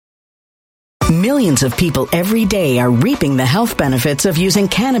Millions of people every day are reaping the health benefits of using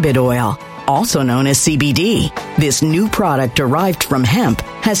cannabis oil, also known as CBD. This new product derived from hemp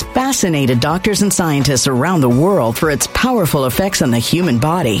has fascinated doctors and scientists around the world for its powerful effects on the human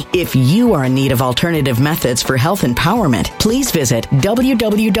body. If you are in need of alternative methods for health empowerment, please visit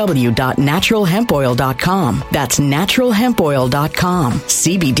www.naturalhempoil.com. That's naturalhempoil.com.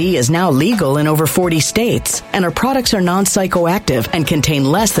 CBD is now legal in over 40 states, and our products are non-psychoactive and contain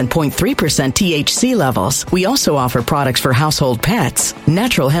less than 0.3% THC levels. We also offer products for household pets.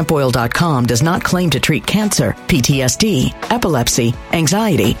 Naturalhempoil.com does not claim to treat cancer, PTSD, epilepsy,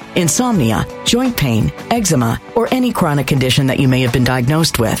 anxiety, insomnia, joint pain, eczema, or any chronic condition that you may have been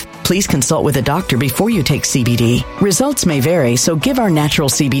diagnosed with. Please consult with a doctor before you take CBD. Results may vary, so give our natural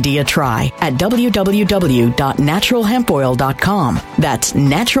CBD a try at www.naturalhempoil.com. That's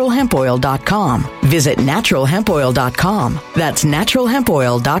naturalhempoil.com. Visit naturalhempoil.com. That's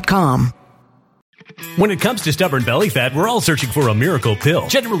naturalhempoil.com. When it comes to stubborn belly fat, we're all searching for a miracle pill.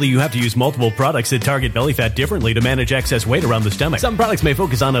 Generally, you have to use multiple products that target belly fat differently to manage excess weight around the stomach. Some products may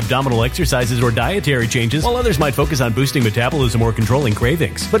focus on abdominal exercises or dietary changes, while others might focus on boosting metabolism or controlling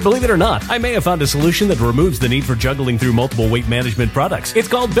cravings. But believe it or not, I may have found a solution that removes the need for juggling through multiple weight management products. It's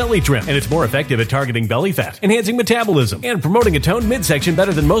called Belly Trim, and it's more effective at targeting belly fat, enhancing metabolism, and promoting a toned midsection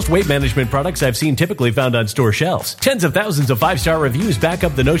better than most weight management products I've seen typically found on store shelves. Tens of thousands of 5-star reviews back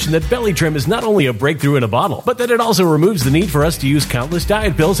up the notion that Belly Trim is not only a breakthrough in a bottle, but that it also removes the need for us to use countless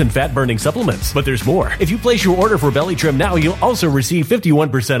diet pills and fat-burning supplements. But there's more. If you place your order for Belly Trim now, you'll also receive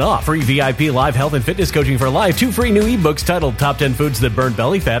 51% off, free VIP live health and fitness coaching for life, 2 free new ebooks titled Top 10 Foods That Burn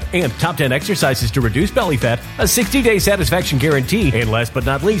Belly Fat and Top 10 Exercises to Reduce Belly Fat, a 60-day satisfaction guarantee, and last but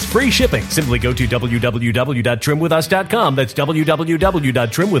not least, free shipping. Simply go to www.trimwithus.com. That's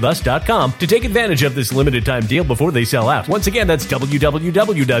www.trimwithus.com to take advantage of this limited time deal before they sell out. Once again, that's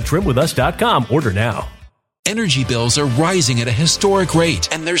www.trimwithus.com. Order now. Energy bills are rising at a historic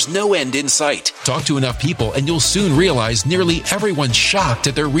rate, and there's no end in sight. Talk to enough people, and you'll soon realize nearly everyone's shocked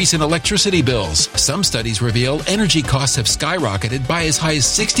at their recent electricity bills. Some studies reveal energy costs have skyrocketed by as high as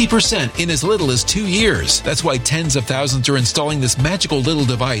 60% in as little as 2 years. That's why tens of thousands are installing this magical little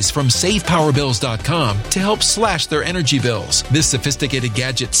device from SavePowerBills.com to help slash their energy bills. This sophisticated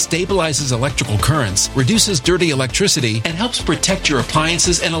gadget stabilizes electrical currents, reduces dirty electricity, and helps protect your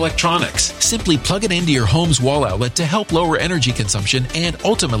appliances and electronics. Simply plug it into your home's wall outlet to help lower energy consumption and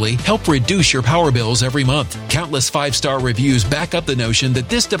ultimately help reduce your power bills every month. Countless 5-star reviews back up the notion that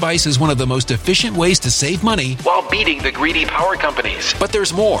this device is one of the most efficient ways to save money while beating the greedy power companies. But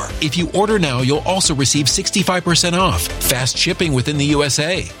there's more. If you order now, you'll also receive 65% off, fast shipping within the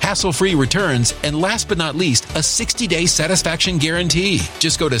USA, hassle-free returns, and last but not least, a 60-day satisfaction guarantee.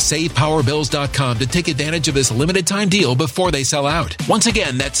 Just go to SavePowerBills.com to take advantage of this limited time deal before they sell out. Once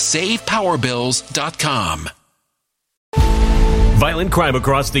again, that's SavePowerBills.com. Violent crime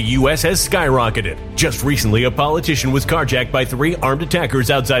across the U.S. has skyrocketed. Just recently, a politician was carjacked by 3 armed attackers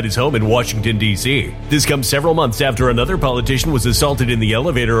outside his home in Washington, D.C. This comes several months after another politician was assaulted in the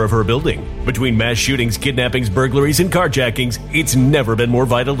elevator of her building. Between mass shootings, kidnappings, burglaries, and carjackings, it's never been more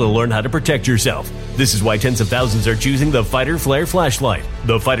vital to learn how to protect yourself. This is why tens of thousands are choosing the Fighter Flare flashlight.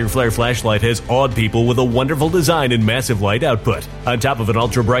 The Fighter Flare flashlight has awed people with a wonderful design and massive light output. On top of an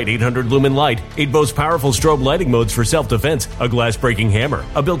ultra-bright 800-lumen light, it boasts powerful strobe lighting modes for self-defense, a glass-breaking hammer,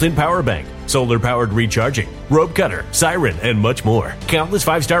 a built-in power bank, solar-powered recharging, rope cutter, siren, and much more. Countless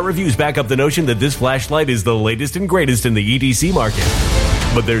 5-star reviews back up the notion that this flashlight is the latest and greatest in the EDC market.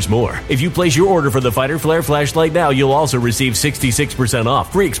 But there's more. If you place your order for the Fighter Flare flashlight now, you'll also receive 66%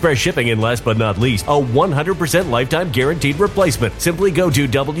 off, free express shipping, and last but not least, a 100% lifetime guaranteed replacement. Simply go to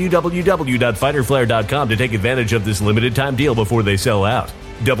www.fighterflare.com to take advantage of this limited time deal before they sell out.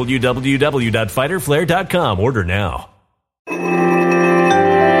 www.fighterflare.com. Order now.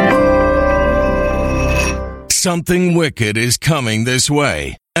 Something wicked is coming this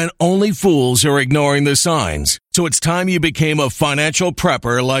way, and only fools are ignoring the signs. So it's time you became a financial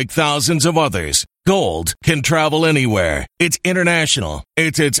prepper like thousands of others. Gold can travel anywhere. It's international.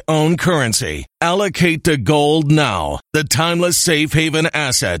 It's its own currency. Allocate to gold now, the timeless safe haven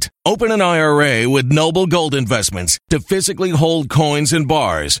asset. Open an IRA with Noble Gold Investments to physically hold coins and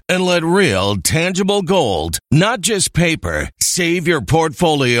bars and let real, tangible gold, not just paper, Save your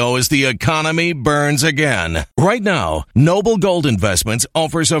portfolio as the economy burns again. Right now, Noble Gold Investments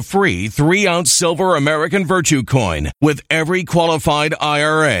offers a free 3-ounce silver American Virtue coin with every qualified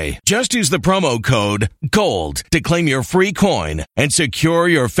IRA. Just use the promo code GOLD to claim your free coin and secure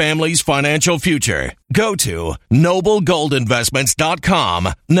your family's financial future. Go to noblegoldinvestments.com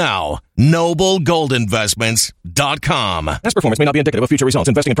now. noblegoldinvestments.com. Past performance may not be indicative of future results.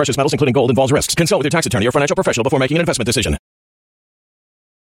 Investing in precious metals, including gold, involves risks. Consult with your tax attorney or financial professional before making an investment decision.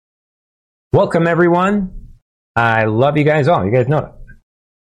 Welcome, everyone. I love you guys all. You guys know it.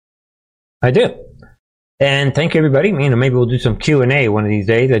 I do. And thank you, everybody. Maybe we'll do some Q&A one of these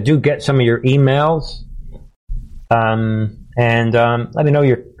days. I do get some of your emails. Let me know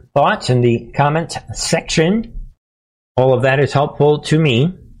your thoughts in the comment section. All of that is helpful to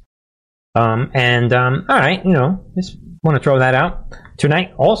me. All right, just want to throw that out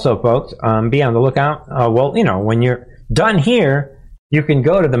tonight. Also, folks, be on the lookout. When you're done here, you can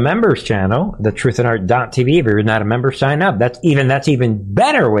go to the members channel, the truthandart.tv. If you're not a member, sign up. That's even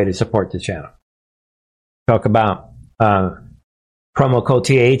better way to support the channel. Talk about promo code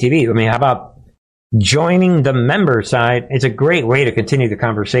TAATV. How about joining the member side? It's a great way to continue the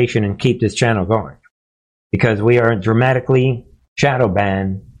conversation and keep this channel going, because we are dramatically shadow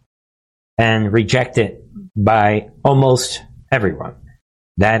banned and rejected by almost everyone.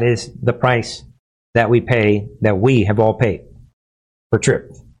 That is the price that we pay, that we have all paid for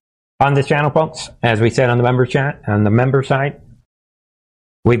truth. On this channel, folks, as we said on the member chat, on the member side,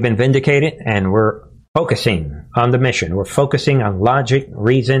 we've been vindicated and we're focusing on the mission. We're focusing on logic,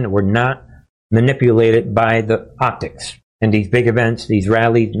 reason. We're not manipulated by the optics. And these big events, these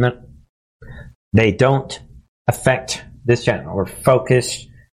rallies, they don't affect this channel. We're focused.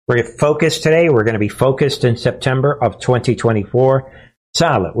 We're focused today. We're going to be focused in September of 2024.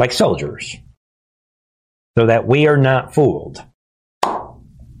 Solid, like soldiers. So that we are not fooled.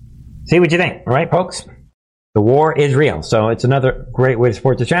 See what you think, all right, folks? The war is real. So it's another great way to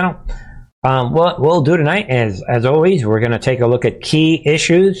support the channel. What we'll do tonight, as always, we're going to take a look at key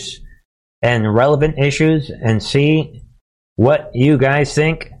issues and relevant issues and see what you guys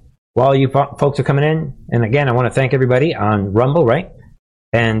think while you folks are coming in. And again, I want to thank everybody on Rumble, right?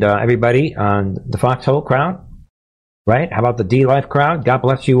 And everybody on the Foxhole crowd, right? How about the D-Life crowd? God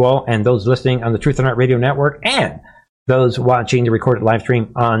bless you all. And those listening on the Truth and Art Radio Network and those watching the recorded live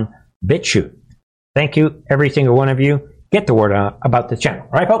stream on BitChute. Thank you, every single one of you. Get the word out about the channel.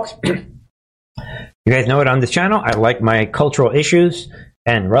 All right, folks? You guys know it on this channel. I like my cultural issues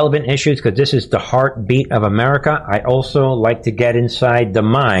and relevant issues because this is the heartbeat of America. I also like to get inside the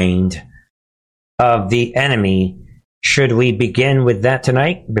mind of the enemy. Should we begin with that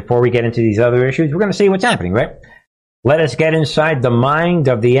tonight before we get into these other issues? We're going to see what's happening, right? Let us get inside the mind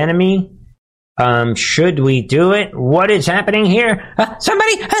of the enemy. Should we do it? What is happening here?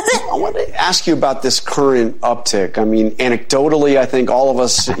 Somebody? I want to ask you about this current uptick. Anecdotally, I think all of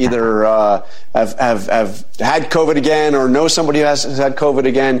us either have had COVID again or know somebody who has had COVID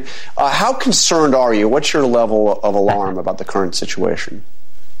again. How concerned are you? What's your level of alarm about the current situation?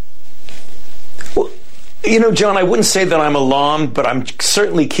 Well, John, I wouldn't say that I'm alarmed, but I'm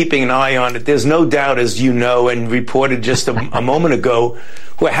certainly keeping an eye on it. There's no doubt, as you know and reported just a moment ago,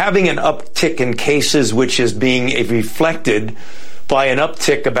 we're having an uptick in cases, which is being reflected by an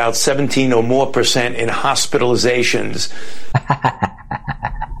uptick about 17% or more in hospitalizations.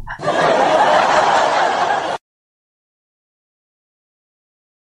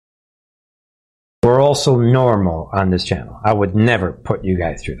 We're also normal on this channel. I would never put you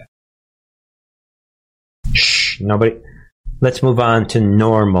guys through that. Shh, nobody. Let's move on to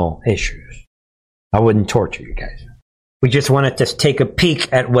normal issues. I wouldn't torture you guys. We just wanted to take a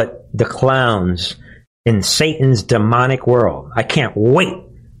peek at what the clowns in Satan's demonic world. I can't wait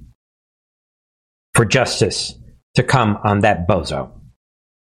for justice to come on that bozo.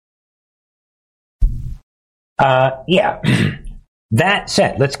 Yeah. That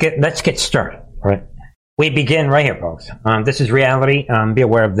said, let's get started. All right. We begin right here, folks. This is reality. Be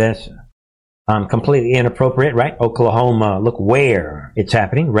aware of this. Completely inappropriate, right? Oklahoma, look where it's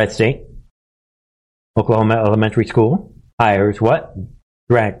happening. Red state. Oklahoma Elementary School hires what?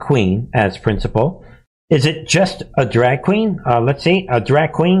 Drag queen as principal. Is it just a drag queen? Let's see. A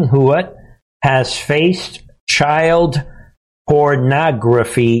drag queen who what? Has faced child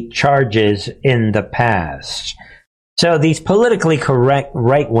pornography charges in the past. So these politically correct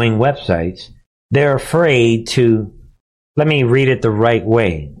right-wing websites, they're afraid to, let me read it the right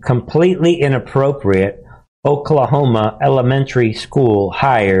way. Completely inappropriate. Oklahoma Elementary School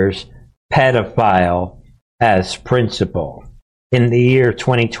hires pedophile as principal in the year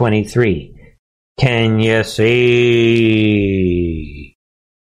 2023. Can you see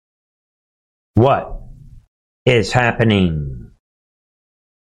what is happening?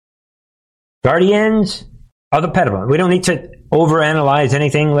 Guardians of the pedophile. We don't need to overanalyze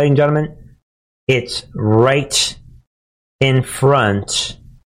anything, ladies and gentlemen. It's right in front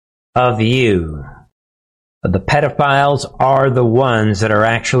of you. The pedophiles are the ones that are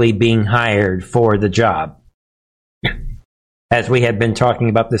actually being hired for the job. As we have been talking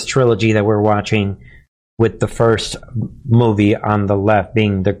about this trilogy that we're watching, with the first movie on the left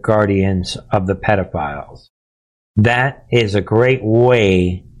being the Guardians of the Pedophiles. That is a great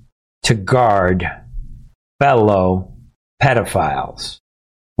way to guard fellow pedophiles.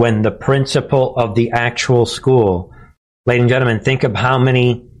 When the principal of the actual school, ladies and gentlemen, think of how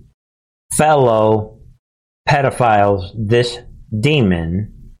many fellow pedophiles this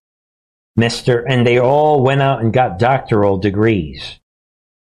demon, and they all went out and got doctoral degrees.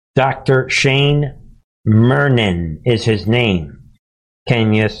 Dr. Shane Mernon is his name.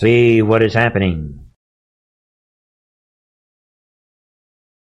 Can you see what is happening?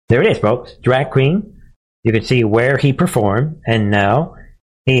 There it is, folks. Drag queen. You can see where he performed, and now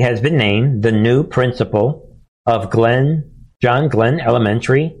he has been named the new principal of John Glenn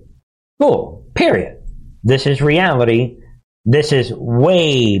Elementary School. Period. This is reality. This is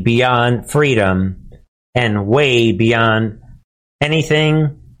way beyond freedom and way beyond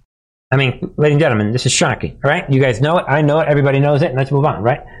anything. I mean, ladies and gentlemen, this is shocking, right? You guys know it. I know it. Everybody knows it. Let's move on,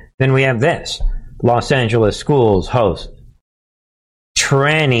 right? Then we have this. Los Angeles schools host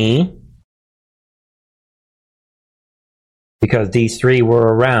tranny, because these three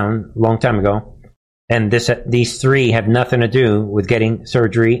were around a long time ago, and these three have nothing to do with getting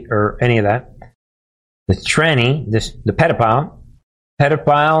surgery or any of that. The tranny, the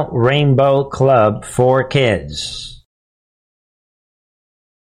pedophile rainbow club for kids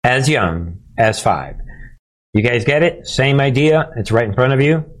as young as 5. You guys get it? Same idea. It's right in front of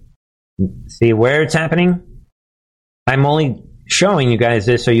you. See where it's happening? I'm only showing you guys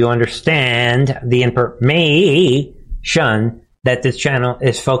this so you understand the information that this channel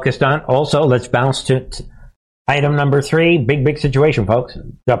is focused on. Also, let's bounce to item number 3. Big situation, folks.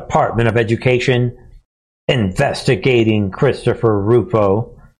 Department of Education investigating Christopher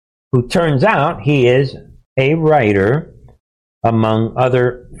Rufo, who turns out he is a writer, among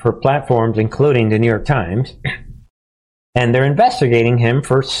other, for platforms including the New York Times, and they're investigating him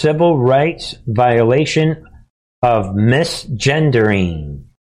for civil rights violation of misgendering.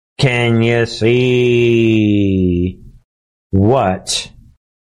 Can you see what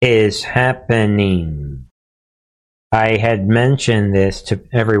is happening? I had mentioned this to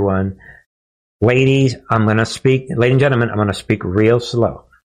everyone. Ladies and gentlemen, I'm going to speak real slow.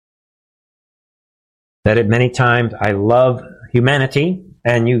 Said it many times. I love humanity,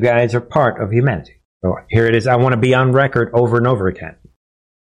 and you guys are part of humanity. So here it is. I want to be on record over and over again,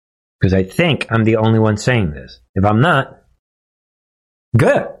 because I think I'm the only one saying this. If I'm not,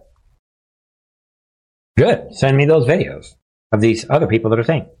 good. Send me those videos of these other people that are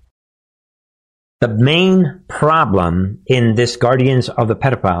saying. The main problem in this Guardians of the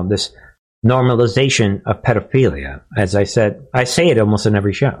Pedophile, this normalization of pedophilia, as I said, I say it almost in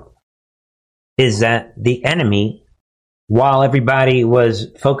every show, is that the enemy, while everybody was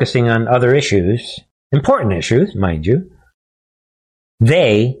focusing on other issues, important issues, mind you,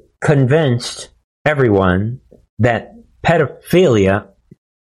 they convinced everyone that pedophilia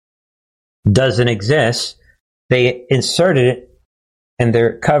doesn't exist. They inserted it, and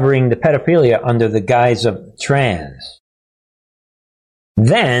they're covering the pedophilia under the guise of trans.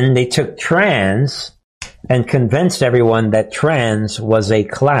 Then they took trans and convinced everyone that trans was a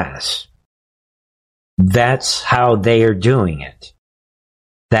class. That's how they are doing it.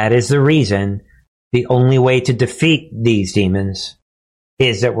 That is the reason. The only way to defeat these demons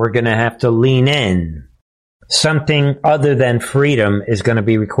is that we're going to have to lean in. Something other than freedom is going to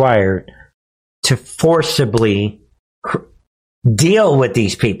be required to forcibly deal with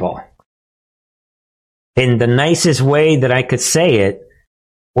these people. In the nicest way that I could say it,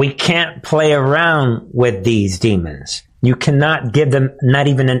 we can't play around with these demons. You cannot give them not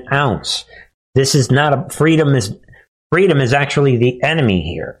even an ounce. This is not freedom is actually the enemy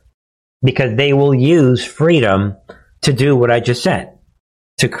here, because they will use freedom to do what I just said,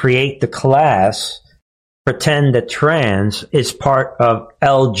 to create the class, pretend that trans is part of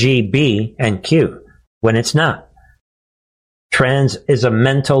LGB and Q, when it's not. Trans is a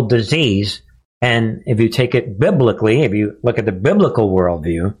mental disease, and if you take it biblically, if you look at the biblical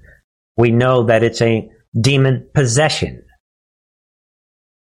worldview, we know that it's a demon possession.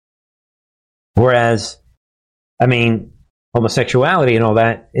 Whereas, homosexuality and all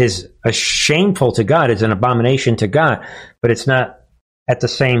that is shameful to God, is an abomination to God, but it's not at the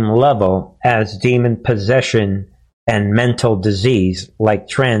same level as demon possession and mental disease like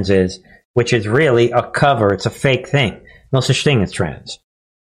trans is, which is really a cover. It's a fake thing. No such thing as trans.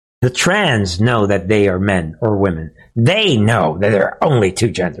 The trans know that they are men or women. They know that there are only two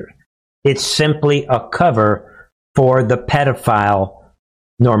genders. It's simply a cover for the pedophile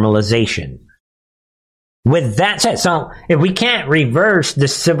normalization. With that said, so if we can't reverse the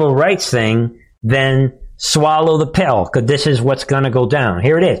civil rights thing, then swallow the pill, because this is what's going to go down.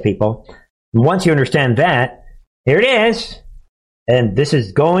 Here it is, people. Once you understand that, here it is. And this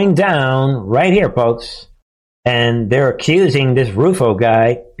is going down right here, folks. And they're accusing this Rufo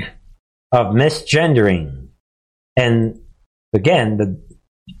guy of misgendering. And again,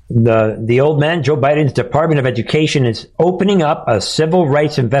 the old man, Joe Biden's Department of Education, is opening up a civil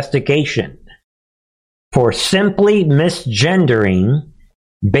rights investigation for simply misgendering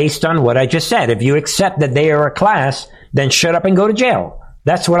based on what I just said. If you accept that they are a class, then shut up and go to jail.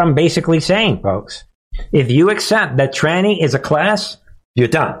 That's what I'm basically saying, folks. If you accept that tranny is a class, you're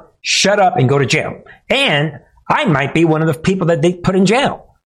done. Shut up and go to jail. And I might be one of the people that they put in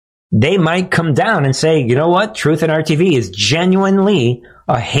jail. They might come down and say, you know what? Truth in RTV is genuinely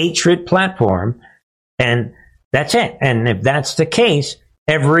a hatred platform. And that's it. And if that's the case,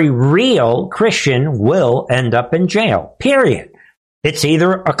 every real Christian will end up in jail. Period. It's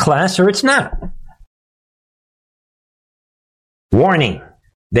either a class or it's not. Warning.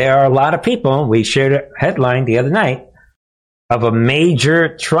 There are a lot of people, we shared a headline the other night of a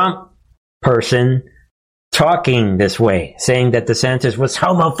major Trump person talking this way, saying that DeSantis was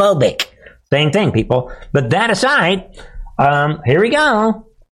homophobic. Same thing, people. But that aside, here we go.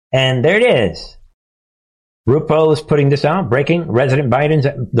 And there it is. RuPaul is putting this out. Breaking. President Biden's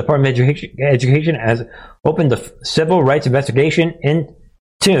Department of Education has opened the civil rights investigation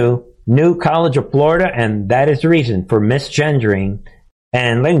into New College of Florida, and that is the reason for misgendering.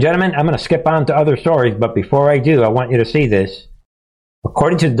 And ladies and gentlemen, I'm going to skip on to other stories, but before I do, I want you to see this.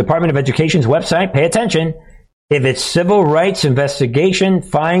 According to the Department of Education's website, pay attention, if its civil rights investigation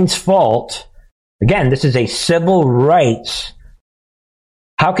finds fault, again, this is a civil rights.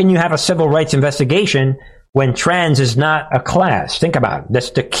 How can you have a civil rights investigation when trans is not a class? Think about it.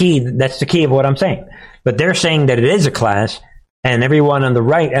 That's the key. That's the key of what I'm saying. But they're saying that it is a class, and everyone on the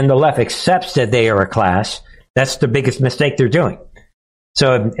right and the left accepts that they are a class. That's the biggest mistake they're doing.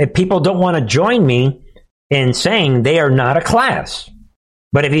 So if people don't want to join me in saying they are not a class,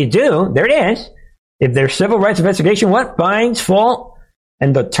 but if you do, there it is. If their civil rights investigation, what, finds fault,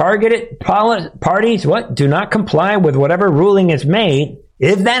 and the targeted parties, what, do not comply with whatever ruling is made,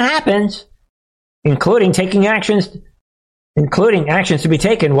 if that happens, including actions to be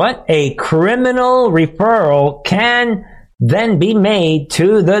taken, what, a criminal referral can then be made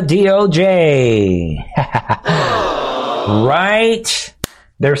to the DOJ. Right?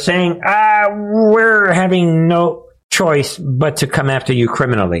 They're saying, we're having no choice but to come after you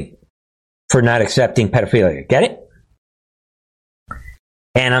criminally for not accepting pedophilia. Get it?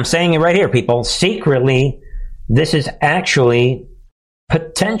 And I'm saying it right here, people. Secretly, this is actually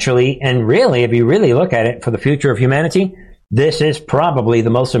potentially, and really, if you really look at it for the future of humanity, this is probably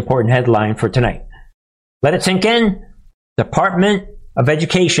the most important headline for tonight. Let it sink in. Department of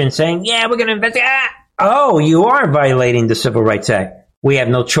Education saying, yeah, we're going to investigate. Oh, you are violating the Civil Rights Act. We have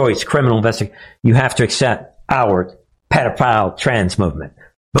no choice. Criminal investigation. You have to accept our pedophile trans movement.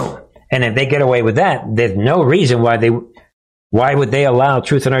 Boom. And if they get away with that, there's no reason why would they allow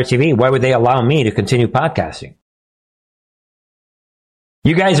Truth on RTV? Why would they allow me to continue podcasting?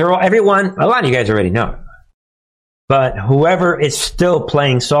 You guys are a lot of you guys already know. But whoever is still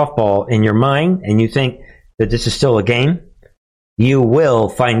playing softball in your mind and you think that this is still a game, you will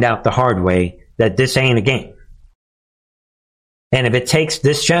find out the hard way that this ain't a game. And if it takes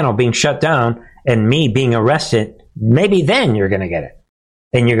this channel being shut down and me being arrested, maybe then you're going to get it.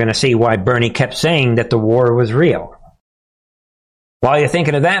 And you're going to see why Bernie kept saying that the war was real. While you're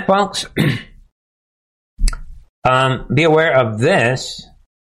thinking of that, folks, be aware of this.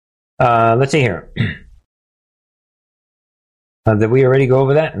 Let's see here. Did we already go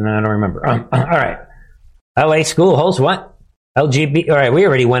over that? No, I don't remember. All right. LA school hosts what? LGBT. All right, we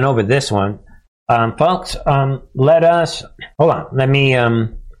already went over this one. Folks, let us, hold on, let me,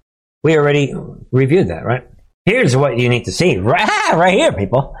 we already reviewed that, right? Here's what you need to see, right here,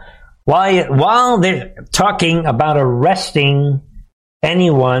 people. While they're talking about arresting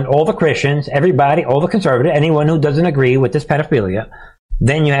anyone, all the Christians, everybody, all the conservatives, anyone who doesn't agree with this pedophilia,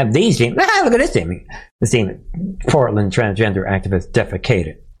 then you have these demons. Look at this demon. This demon. Portland transgender activist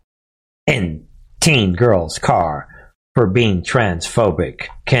defecated in teen girl's car. for being transphobic.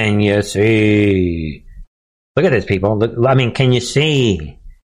 Can you see? Look at this, people. Look, I mean, can you see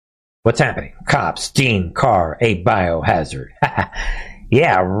what's happening? Cops deem car a biohazard.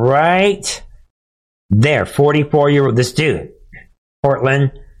 Yeah, right there. 44-year-old, this dude,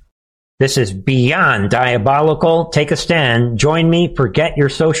 Portland. This is beyond diabolical. Take a stand. Join me. Forget your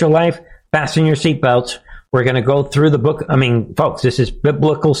social life. Fasten your seatbelts. We're going to go through the book. I mean, folks, this is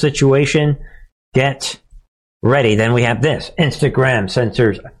biblical situation. Get ready. Then we have this. Instagram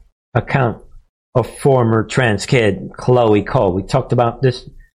censors account of former trans kid Chloe Cole. We talked about this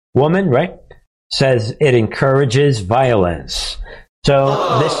woman, right? Says it encourages violence.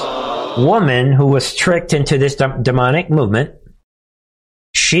 So this woman who was tricked into this demonic movement,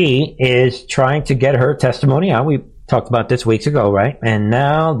 she is trying to get her testimony out. We talked about this weeks ago, right? And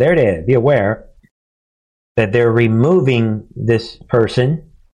now there it is. Be aware that they're removing this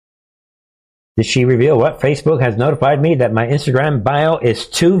person. Did she reveal what? Facebook has notified me that my Instagram bio is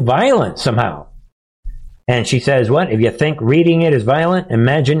too violent somehow. And she says, what? If you think reading it is violent,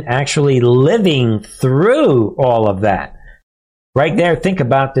 imagine actually living through all of that. Right there, think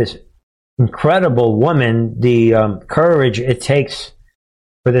about this incredible woman, the courage it takes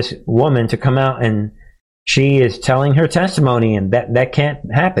for this woman to come out, and she is telling her testimony, and that can't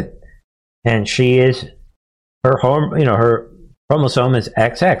happen. And she is, her chromosome is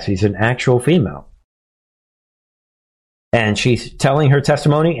XX. She's an actual female. And she's telling her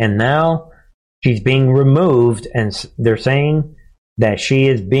testimony, and now she's being removed, and they're saying that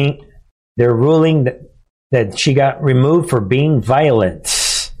they're ruling that she got removed for being violent.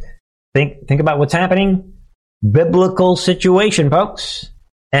 Think about what's happening. Biblical situation, folks.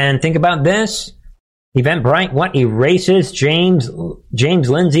 And think about this. Eventbrite, what erases James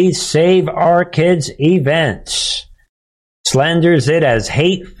Lindsay's Save Our Kids event? Slanders it as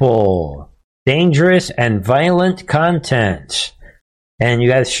hateful, dangerous, and violent content. And you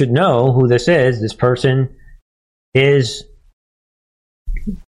guys should know who this is. This person is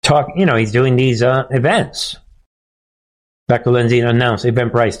he's doing these events. Dr. Lindsay announced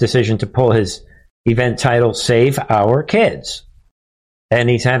Eventbrite's decision to pull his event titled Save Our Kids. And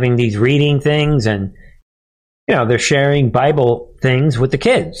he's having these reading things, and they're sharing Bible things with the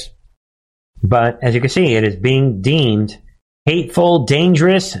kids. But as you can see, it is being deemed hateful,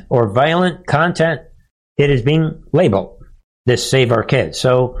 dangerous, or violent content. It is being labeled this Save Our Kids.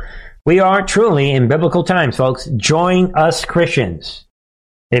 So we are truly in biblical times, folks. Join us, Christians.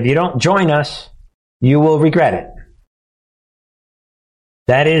 If you don't join us, you will regret it.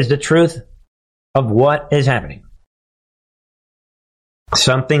 That is the truth of what is happening.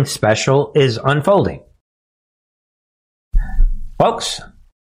 Something special is unfolding. Folks,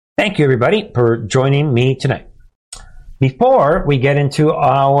 thank you everybody for joining me tonight. Before we get into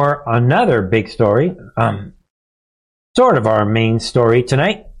another big story, sort of our main story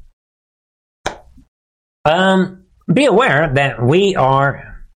tonight, be aware that we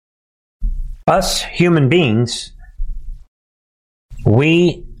are, us human beings,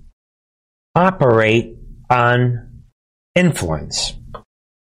 we operate on influence.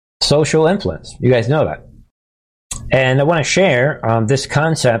 Social influence. You guys know that. And I want to share this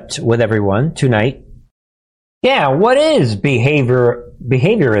concept with everyone tonight. Yeah, what is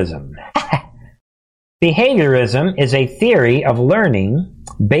behaviorism? Behaviorism is a theory of learning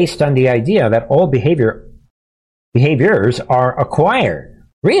based on the idea that all behaviors are acquired.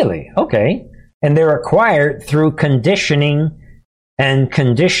 Really? Okay. And they're acquired through conditioning, and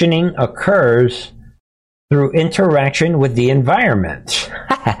conditioning occurs through interaction with the environment.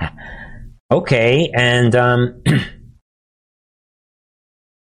 Okay, and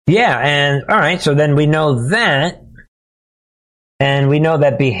yeah, and all right, so then we know that, and we know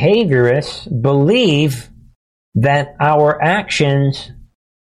that behaviorists believe that our actions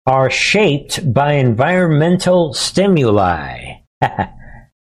are shaped by environmental stimuli.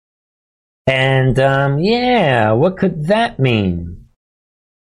 And yeah, what could that mean?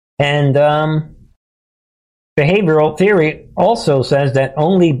 And behavioral theory also says that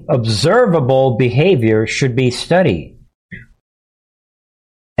only observable behavior should be studied.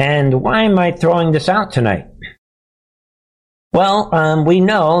 And why am I throwing this out tonight? Well, we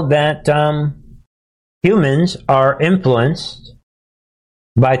know that humans are influenced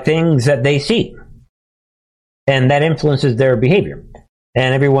by things that they see, and that influences their behavior.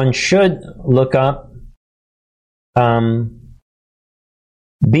 And everyone should look up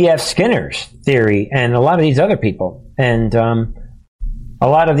B.F. Skinner's theory and a lot of these other people, and a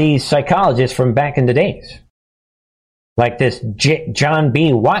lot of these psychologists from back in the days, like this John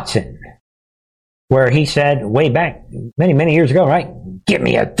B. Watson, where he said way back many years ago, right? Give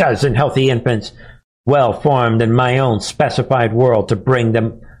me a dozen healthy infants well formed in my own specified world to bring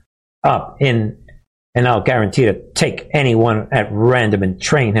them up in, and I'll guarantee to take anyone at random and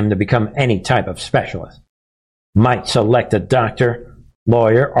train him to become any type of specialist. Might select a doctor,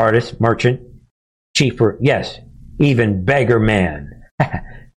 lawyer, artist, merchant, chief, or yes, even beggar man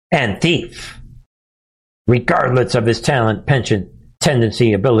and thief, regardless of his talent, penchant,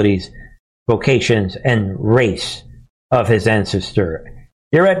 tendency, abilities, vocations, and race of his ancestor.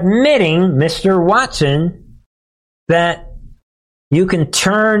 You're admitting, Mr. Watson, that you can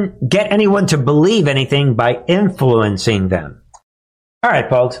get anyone to believe anything by influencing them. All right,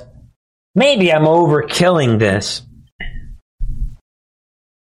 folks. Maybe I'm overkilling this.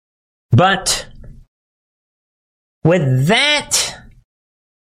 But with that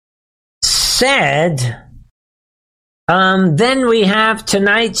said, then we have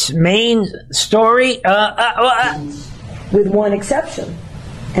tonight's main story. With one exception,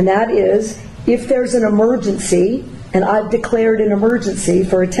 and that is if there's an emergency, and I've declared an emergency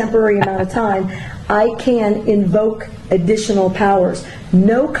for a temporary amount of time, I can invoke additional powers.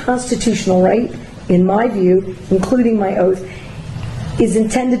 No constitutional right, in my view, including my oath, is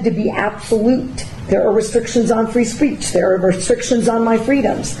intended to be absolute. There are restrictions on free speech. There are restrictions on my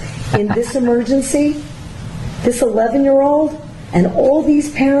freedoms. In this emergency, this 11-year-old and all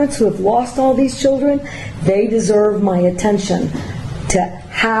these parents who have lost all these children, they deserve my attention to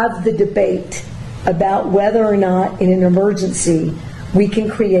have the debate about whether or not in an emergency we can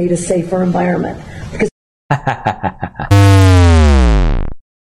create a safer environment. Because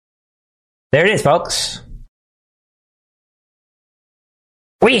there it is, folks.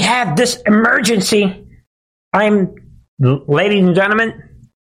 We have this emergency. Ladies and gentlemen,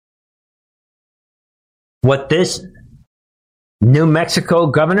 what this New Mexico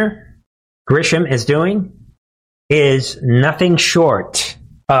governor, Grisham, is doing is nothing short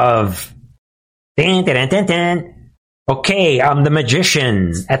of okay, I'm the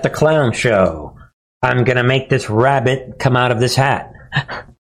magician at the clown show. I'm going to make this rabbit come out of this hat.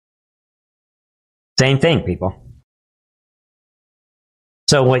 Same thing, people.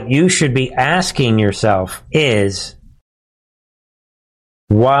 So what you should be asking yourself is,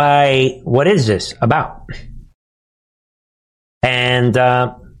 what is this about? And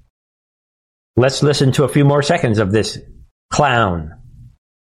let's listen to a few more seconds of this clown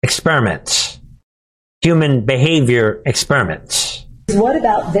experiments, human behavior experiments. What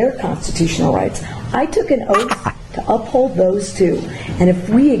about their constitutional rights? I took an oath to uphold those too. And if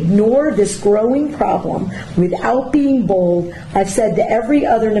we ignore this growing problem without being bold, I've said to every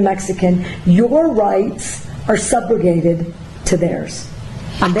other New Mexican, your rights are subrogated to theirs.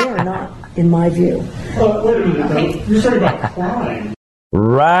 And they are not, in my view. Wait a minute, you're talking about crime.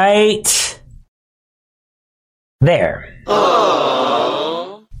 Right there.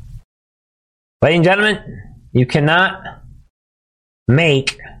 Aww. Ladies and gentlemen, you cannot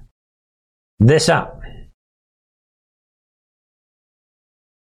make this up.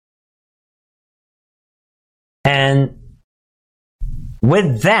 And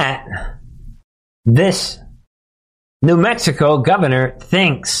with that, this New Mexico governor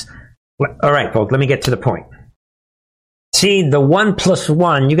thinks, all right, folks, let me get to the point. See, the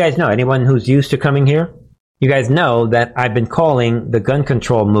 1+1, you guys know, anyone who's used to coming here, you guys know that I've been calling the gun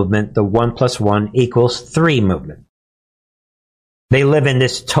control movement the 1+1=3 movement. They live in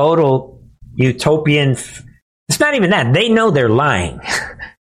this total utopian, it's not even that, they know they're lying.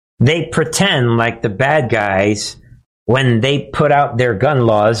 They pretend like the bad guys when they put out their gun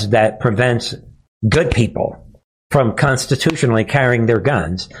laws that prevents good people from constitutionally carrying their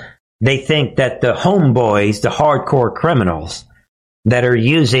guns. They think that the homeboys, the hardcore criminals that are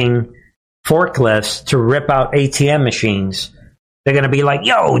using forklifts to rip out ATM machines, they're going to be like,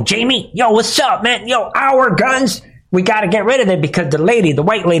 yo, Jamie, yo, what's up, man? Yo, our guns, we got to get rid of it because the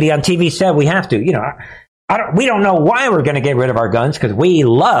white lady on TV said we have to. You know, we don't know why we're going to get rid of our guns because we're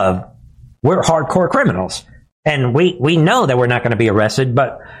hardcore criminals. And we know that we're not going to be arrested,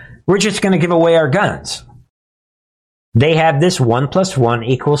 but we're just going to give away our guns. They have this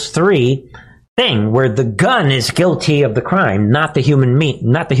 1+1=3 thing where the gun is guilty of the crime, not the human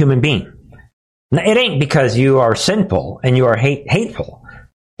being. Now, it ain't because you are sinful and you are hateful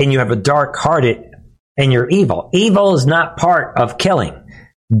and you have a dark hearted and you're evil. Evil is not part of killing.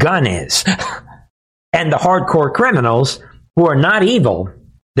 Gun is. And the hardcore criminals who are not evil,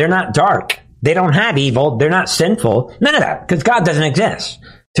 they're not dark. They don't have evil. They're not sinful. None of that, because God doesn't exist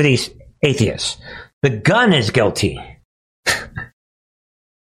to these atheists. The gun is guilty.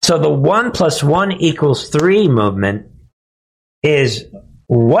 So the 1+1=3 movement is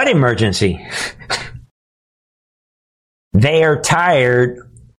what emergency? They are tired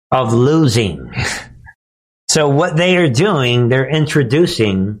of losing. So what they are doing, they're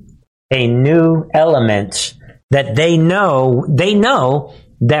introducing a new element that they know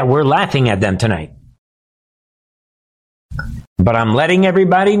that we're laughing at them tonight. But I'm letting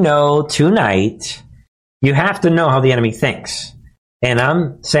everybody know tonight, you have to know how the enemy thinks. And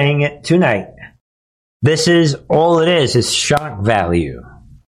I'm saying it tonight. This is all it is shock value.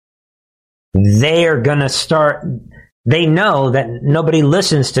 They are going to start, they know that nobody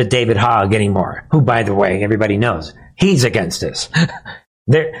listens to David Hogg anymore, who, by the way, everybody knows, he's against this.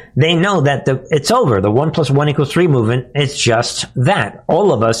 They know that it's over. The 1 + 1 = 3 movement is just that.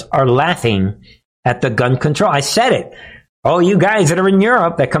 All of us are laughing at the gun control. I said it. Oh, you guys that are in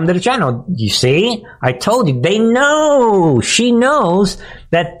Europe that come to the channel, you see? I told you. They know. She knows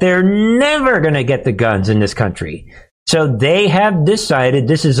that they're never going to get the guns in this country. So they have decided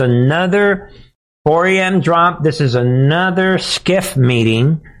this is another 4 a.m. drop. This is another skiff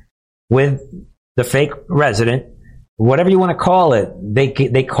meeting with the fake resident. Whatever you want to call it.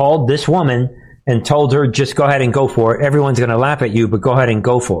 They called this woman and told her, just go ahead and go for it. Everyone's going to laugh at you, but go ahead and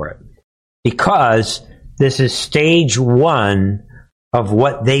go for it. Because this is stage 1 of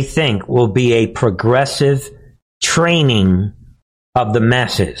what they think will be a progressive training of the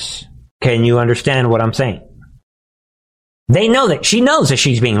masses. Can you understand what I'm saying? They know that. She knows that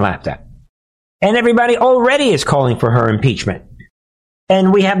she's being laughed at. And everybody already is calling for her impeachment.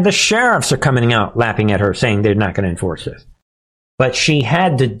 And we have the sheriffs are coming out laughing at her, saying they're not going to enforce this. But she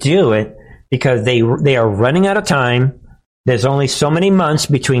had to do it because they are running out of time. There's only so many months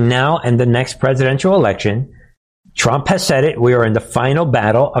between now and the next presidential election. Trump has said it. We are in the final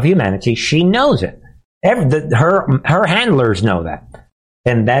battle of humanity. She knows it. Her handlers know that.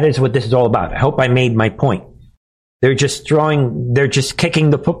 And that is what this is all about. I hope I made my point. They're just kicking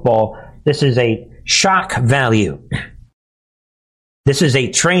the football. This is a shock value. This is a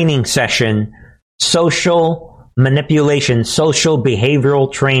training session, social manipulation, social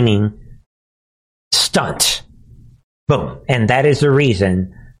behavioral training stunt. Boom. And that is the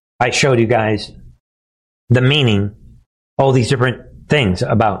reason I showed you guys the meaning, all these different things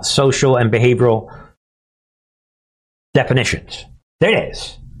about social and behavioral definitions. There it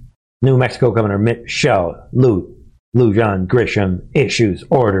is. New Mexico Governor Michelle Lujan Grisham issues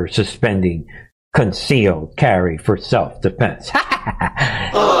order suspending concealed carry for self-defense.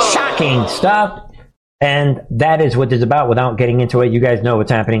 Shocking stuff. And that is what this is about. Without getting into it, you guys know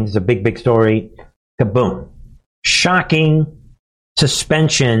what's happening. It's a big, big story. Kaboom. Shocking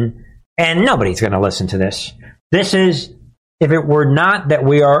suspension. And nobody's going to listen to this. This is, if it were not that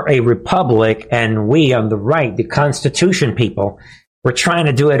we are a republic and we on the right, the Constitution people, we're trying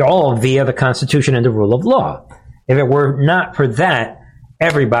to do it all via the Constitution and the rule of law. If it were not for that,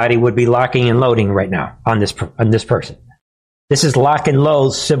 everybody would be locking and loading right now on this person. This is lock and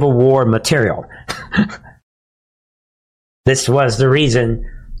load Civil War material. This was the reason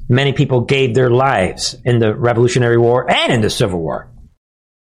many people gave their lives in the Revolutionary War and in the Civil War.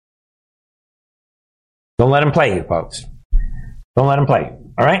 Don't let them play you, folks. Don't let them play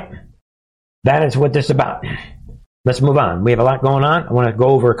you. All right? That is what this is about. Let's move on. We have a lot going on. I want to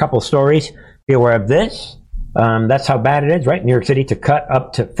go over a couple of stories. Be aware of this. That's how bad it is, right? New York City to cut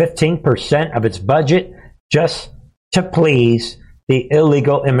up to 15% of its budget just to please the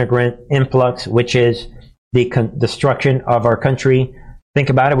illegal immigrant influx, which is the destruction of our country. Think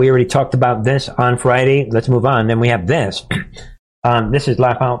about it. We already talked about this on Friday. Let's move on. Then we have this. This is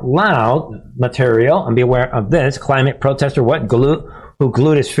laugh out loud material. And be aware of this. Climate protester who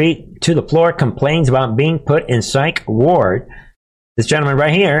glued his feet to the floor complains about being put in psych ward. This gentleman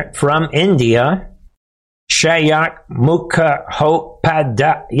right here from India, Shayak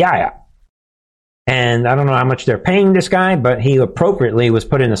Mukhopadhyaya. And I don't know how much they're paying this guy, but he appropriately was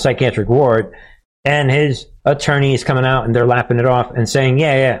put in a psychiatric ward. And his attorney is coming out and they're lapping it off and saying,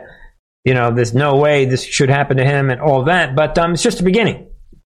 yeah, you know, there's no way this should happen to him and all that. But it's just the beginning.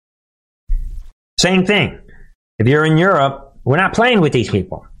 Same thing. If you're in Europe, we're not playing with these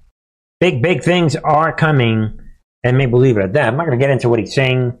people. Big, big things are coming, and maybe we'll leave it at that. I'm not going to get into what he's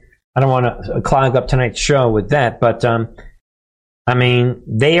saying. I don't want to clog up tonight's show with that, but I mean,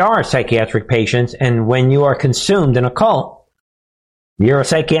 they are psychiatric patients, and when you are consumed in a cult, you're a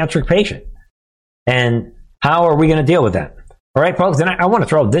psychiatric patient. And how are we going to deal with that? All right, folks, and I want to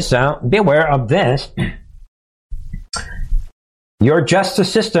throw this out. Be aware of this. Your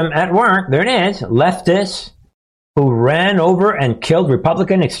justice system at work, there it is, leftists who ran over and killed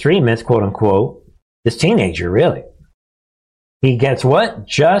Republican extremists, quote unquote, this teenager, really. He gets what?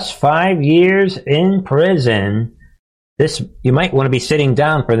 Just 5 years in prison. This, you might want to be sitting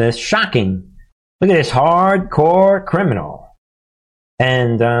down for this. Shocking. Look at this hardcore criminal.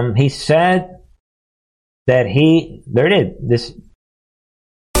 And he said there it is. This.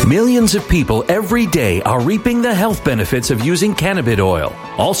 Millions of people every day are reaping the health benefits of using cannabis oil,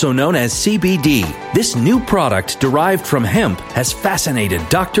 also known as CBD. This new product derived from hemp has fascinated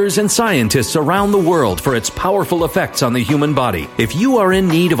doctors and scientists around the world for its powerful effects on the human body. If you are in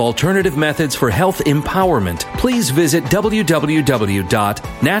need of alternative methods for health empowerment, please visit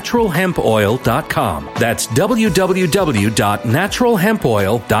www.naturalhempoil.com. That's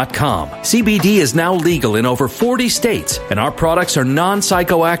www.naturalhempoil.com. CBD is now legal in over 40 states, and our products are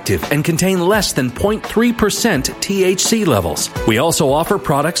non-psychoactive and contain less than 0.3% THC levels. We also offer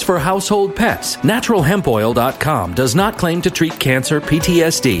products for household pets. NaturalHempOil.com does not claim to treat cancer,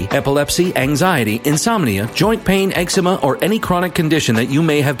 PTSD, epilepsy, anxiety, insomnia, joint pain, eczema, or any chronic condition that you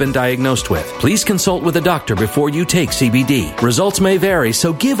may have been diagnosed with. Please consult with a doctor before you take CBD. Results may vary,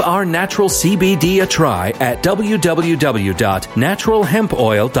 so give our natural CBD a try at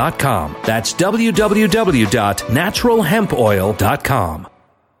www.naturalhempoil.com. That's www.naturalhempoil.com.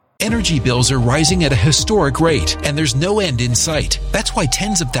 Energy bills are rising at a historic rate, and there's no end in sight. That's why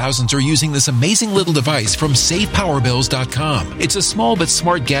tens of thousands are using this amazing little device from SavePowerBills.com. It's a small but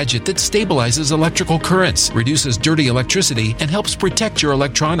smart gadget that stabilizes electrical currents, reduces dirty electricity, and helps protect your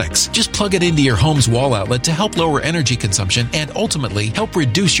electronics. Just plug it into your home's wall outlet to help lower energy consumption and ultimately help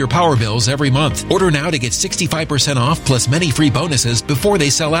reduce your power bills every month. Order now to get 65% off plus many free bonuses before they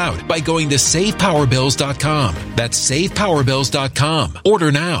sell out by going to SavePowerBills.com. That's SavePowerBills.com.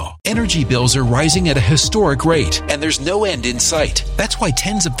 Order now. Energy bills are rising at a historic rate, and there's no end in sight. That's why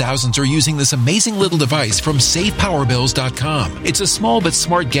tens of thousands are using this amazing little device from SavePowerBills.com. It's a small but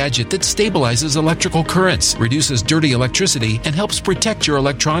smart gadget that stabilizes electrical currents, reduces dirty electricity, and helps protect your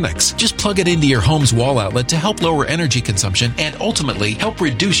electronics. Just plug it into your home's wall outlet to help lower energy consumption and ultimately help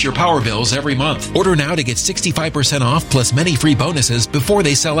reduce your power bills every month. Order now to get 65% off plus many free bonuses before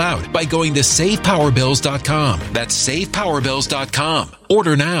they sell out by going to SavePowerBills.com. That's SavePowerBills.com.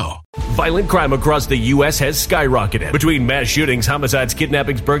 Order now. Violent crime across the U.S. has skyrocketed. Between mass shootings, homicides,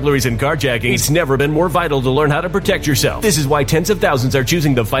 kidnappings, burglaries, and carjackings, it's never been more vital to learn how to protect yourself. This is why tens of thousands are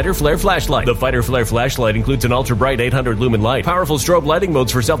choosing the Fighter Flare flashlight. The Fighter Flare flashlight includes an ultra-bright 800 lumen light, powerful strobe lighting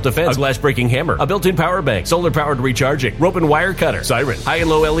modes for self-defense, a glass-breaking hammer, a built-in power bank, solar-powered recharging, rope and wire cutter, siren, high and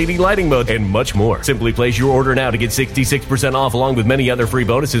low LED lighting mode, and much more. Simply place your order now to get 66% off along with many other free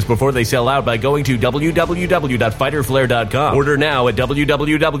bonuses before they sell out by going to www.fighterflare.com. Order now at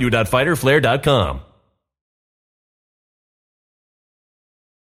www.fighterflare.com.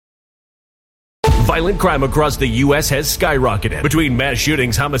 Violent crime across the U.S. has skyrocketed. Between mass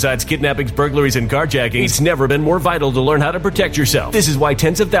shootings, homicides, kidnappings, burglaries, and carjackings, it's never been more vital to learn how to protect yourself. This is why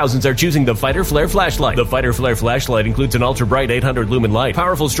tens of thousands are choosing the Fighter Flare flashlight. The Fighter Flare flashlight includes an ultra-bright 800 lumen light,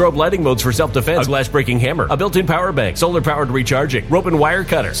 powerful strobe lighting modes for self-defense, a glass-breaking hammer, a built-in power bank, solar-powered recharging, rope and wire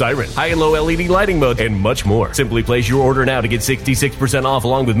cutter, siren, high and low LED lighting mode, and much more. Simply place your order now to get 66% off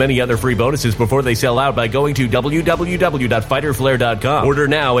along with many other free bonuses before they sell out by going to www.fighterflare.com. Order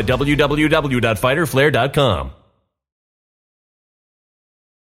now at www.fighterflare.com.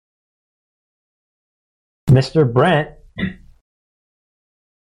 Mr. Brent,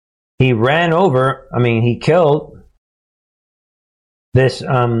 he killed this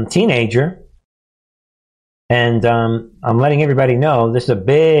teenager, and I'm letting everybody know this is a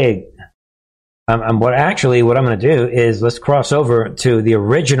big. What I'm going to do is let's cross over to the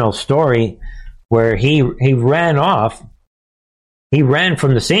original story where he ran off. He ran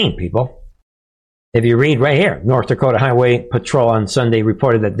from the scene, people. If you read right here, North Dakota Highway Patrol on Sunday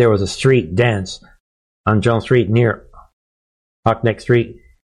reported that there was a street dance on Jones Street near Hockneck Street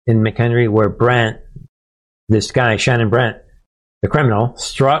in McHenry where Brandt, this guy, Shannon Brandt, the criminal,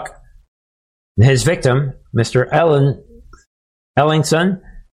 struck his victim, Mr. Ellingson,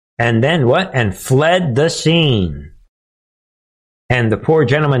 and then what? And fled the scene. And the poor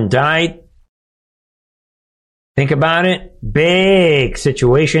gentleman died. Think about it. Big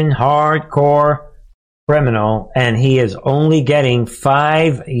situation, hardcore criminal, and he is only getting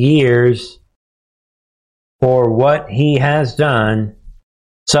 5 years for what he has done.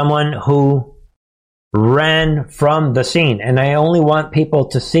 Someone who ran from the scene. And I only want people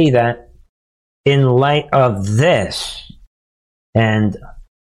to see that in light of this. And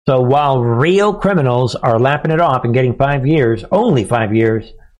so while real criminals are lapping it off and getting 5 years, only 5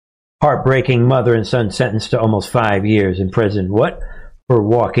 years, heartbreaking mother and son sentenced to almost 5 years in prison. What? For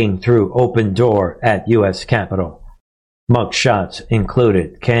walking through open door at U.S. Capitol. Mugshots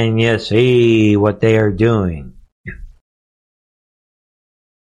included. Can you see what they are doing?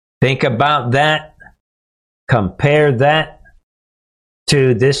 Think about that. Compare that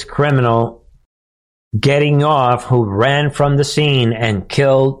to this criminal getting off who ran from the scene and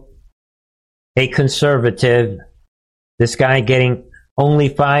killed a conservative, this guy getting only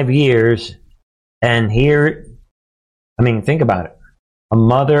 5 years, and here, I mean, think about it. A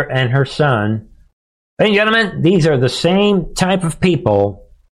mother and her son. Ladies and gentlemen, these are the same type of people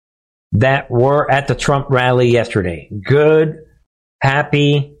that were at the Trump rally yesterday. Good,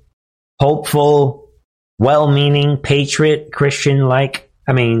 happy, hopeful, well-meaning, patriot, Christian-like.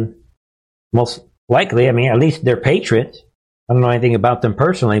 I mean, most likely, I mean, at least they're patriots. I don't know anything about them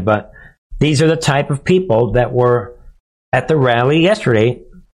personally, but these are the type of people that were at the rally yesterday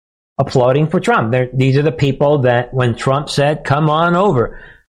applauding for Trump. These are the people that when Trump said, come on over,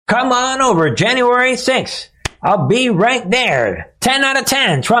 January 6th, I'll be right there. 10 out of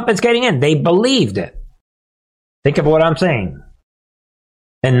 10, Trump is getting in. They believed it. Think of what I'm saying.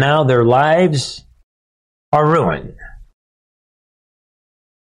 And now their lives are ruined.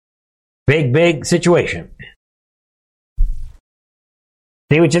 Big, big situation.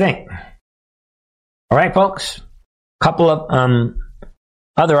 See what you think. All right, folks. Couple of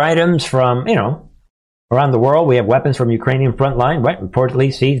other items from, around the world. We have weapons from Ukrainian front line, right?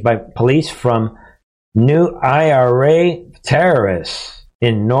 Reportedly seized by police from new IRA terrorists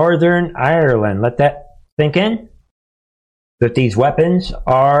in Northern Ireland. Let that sink in. That these weapons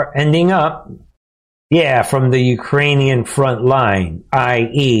are ending up, from the Ukrainian front line,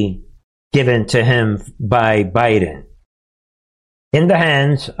 i.e., given to him by Biden, in the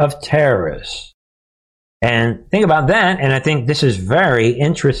hands of terrorists. And think about that, and I think this is very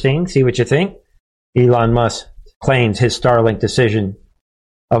interesting. See what you think. Elon Musk claims his Starlink decision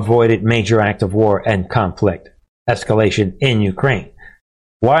avoided major act of war and conflict escalation in Ukraine.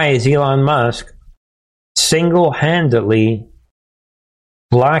 Why is Elon Musk single-handedly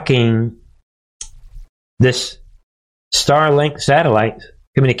blocking this Starlink satellite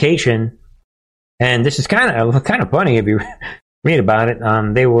communication? And this is kind of funny if you read about it.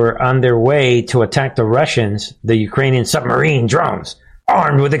 They were on their way to attack the Russians. The Ukrainian submarine drones,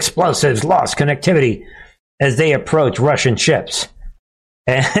 armed with explosives, lost connectivity as they approach Russian ships.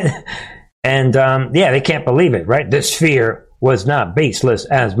 And they can't believe it, right? This fear was not baseless,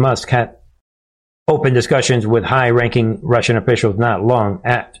 as Musk had open discussions with high-ranking Russian officials not long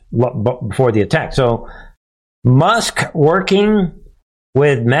before the attack. So Musk working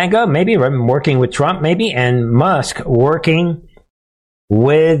with MAGA, maybe, working with Trump, maybe, and Musk working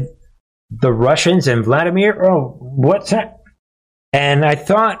with the Russians and Vladimir. Oh, what's that? And I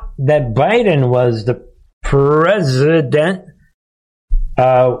thought that Biden was the president.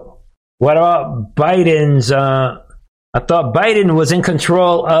 What about Biden's? I thought Biden was in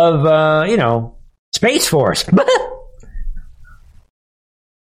control of, Space Force.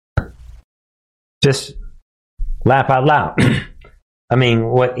 Just laugh out loud. I mean,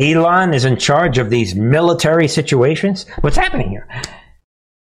 what, Elon is in charge of these military situations? What's happening here?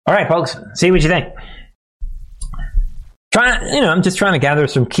 All right, folks, see what you think. I'm just trying to gather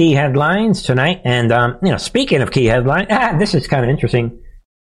some key headlines tonight. And, speaking of key headlines, this is kind of interesting.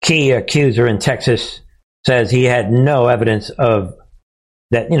 Key accuser in Texas says he had no evidence of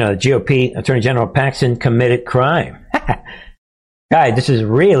that, the GOP Attorney General Paxton committed crime. Guys, this is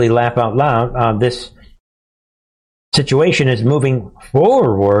really laugh out loud. This situation is moving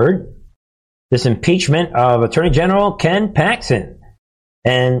forward. This impeachment of Attorney General Ken Paxton.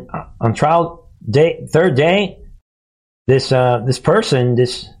 And on trial day, third day, this person,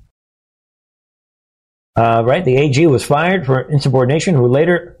 the AG was fired for insubordination, who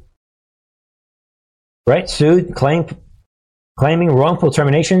later, sued, claiming wrongful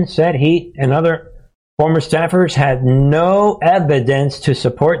termination, said he and other former staffers had no evidence to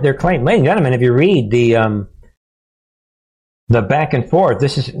support their claim. Ladies and gentlemen, if you read the back and forth,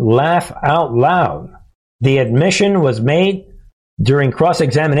 this is laugh out loud. The admission was made during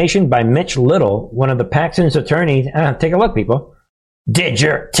cross-examination by Mitch Little, one of the Paxton's attorneys. Take a look, people. Did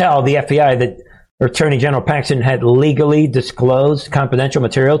you tell the FBI that Attorney General Paxton had legally disclosed confidential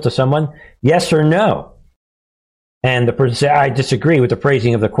material to someone? Yes or no? And the person said, I disagree with the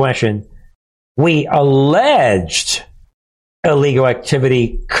phrasing of the question. We alleged illegal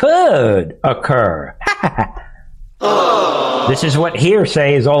activity could occur. This is what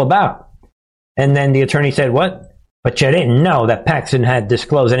hearsay is all about. And then the attorney said, what? But you didn't know that Paxton had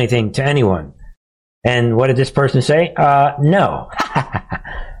disclosed anything to anyone. And what did this person say? No.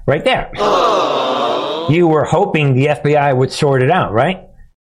 Right there. You were hoping the FBI would sort it out, right?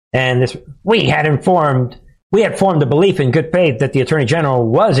 And we had formed a belief in good faith that the Attorney General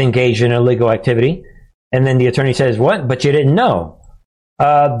was engaged in illegal activity. And then the attorney says, what? But you didn't know.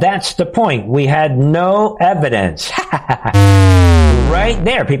 That's the point. We had no evidence. Right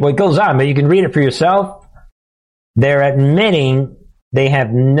there, people. It goes on, but you can read it for yourself. They're admitting they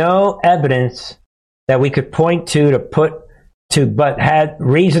have no evidence that we could point to but had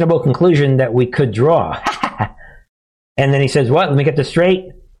reasonable conclusion that we could draw. And then he says, what? Let me get this straight.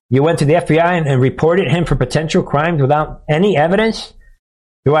 You went to the FBI and reported him for potential crimes without any evidence?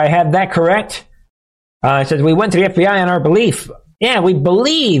 Do I have that correct? He says, we went to the FBI on our belief. Yeah, we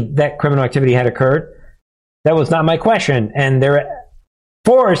believe that criminal activity had occurred. That was not my question. And they're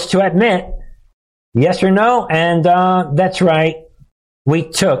forced to admit yes or no. And that's right. We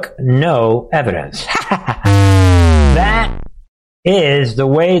took no evidence. That is the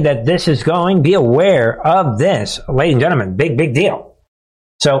way that this is going. Be aware of this, ladies and gentlemen. Big, big deal.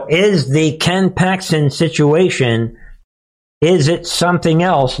 So is the Ken Paxton situation, is it something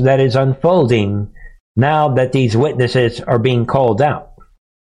else that is unfolding now that these witnesses are being called out?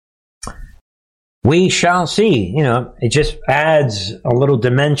 We shall see. It just adds a little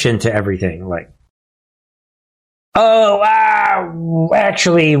dimension to everything. Like,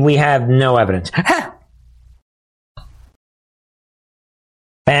 actually, we have no evidence.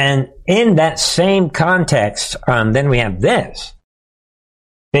 And in that same context, then we have this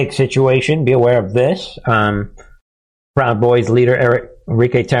big situation. Be aware of this. Proud Boys leader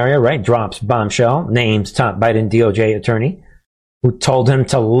Enrique Tarrio, right, drops bombshell, names top Biden DOJ attorney who told him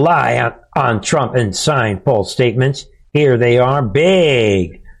to lie on Trump and sign false statements. Here they are.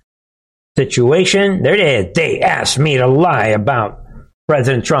 Big situation. There it is. They asked me to lie about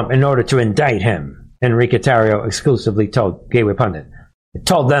President Trump in order to indict him. Enrique Tarrio exclusively told Gateway Pundit. It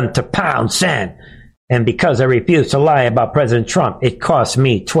told them to pound sand. And because I refused to lie about President Trump, it cost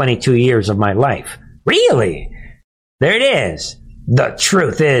me 22 years of my life. Really? There it is. The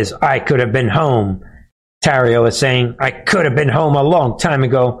truth is, I could have been home. Tarrio is saying, I could have been home a long time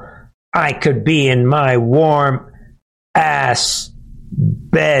ago. I could be in my warm ass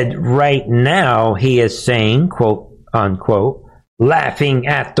bed right now, he is saying, quote unquote, laughing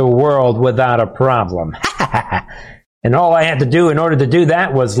at the world without a problem. And all I had to do in order to do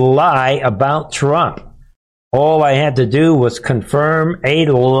that was lie about Trump. All I had to do was confirm a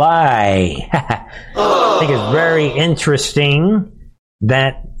lie. I think it's very interesting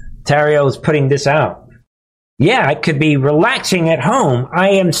that Tarrio is putting this out. Yeah, I could be relaxing at home. I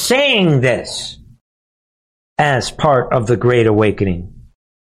am saying this as part of the Great Awakening.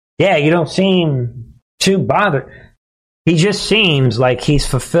 Yeah, you don't seem too bothered. He just seems like he's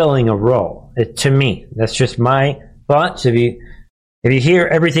fulfilling a role. To me, that's just my thoughts. If you hear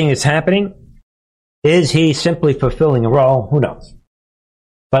everything that's happening, is he simply fulfilling a role? Who knows?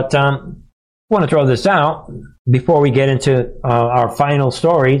 But I want to throw this out before we get into our final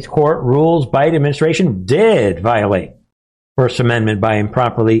stories. Court rules Biden administration did violate First Amendment by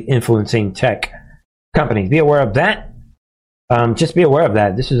improperly influencing tech companies. Be aware of that. Just be aware of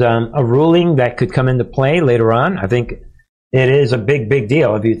that. This is a ruling that could come into play later on. I think it is a big, big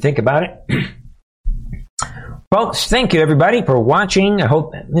deal if you think about it. Folks, thank you everybody for watching. I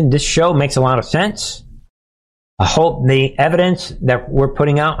hope this show makes a lot of sense. I hope the evidence that we're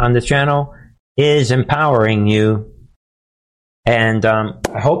putting out on this channel is empowering you. And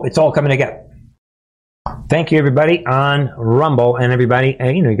I hope it's all coming together. Thank you everybody on Rumble and everybody,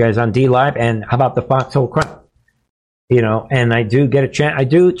 you guys on D Live, and how about the Foxhole Crime? And I do get a chance. I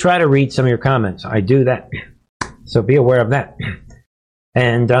do try to read some of your comments. I do that. So be aware of that.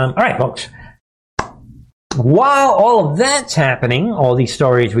 And all right, folks. While all of that's happening, all these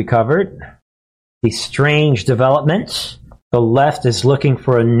stories we covered, these strange developments, the left is looking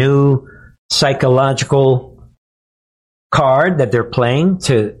for a new psychological card that they're playing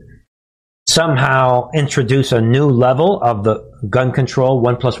to somehow introduce a new level of the gun control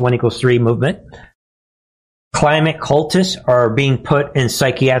 1 + 1 = 3 movement. Climate cultists are being put in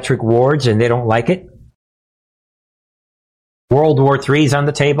psychiatric wards and they don't like it. World War III is on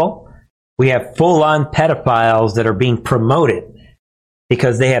the table. We have full-on pedophiles that are being promoted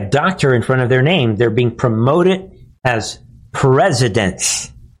because they have doctor in front of their name. They're being promoted as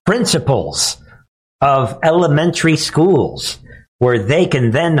presidents, principals of elementary schools, where they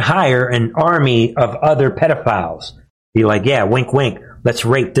can then hire an army of other pedophiles. Be like, yeah, wink, wink. Let's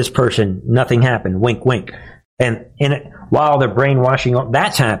rape this person. Nothing happened. Wink, wink. And while they're brainwashing,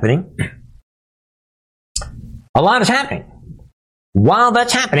 that's happening. A lot is happening. While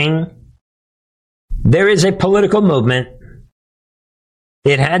that's happening, there is a political movement.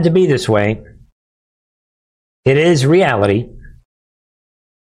 It had to be this way. It is reality.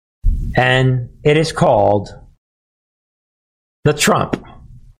 And it is called the Trump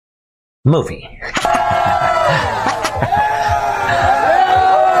movie.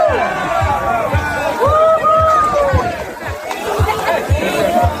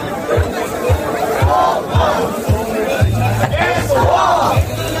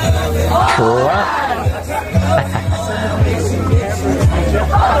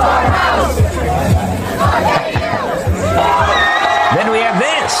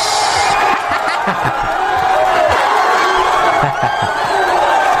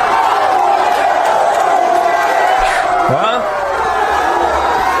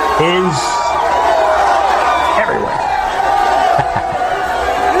 is everywhere.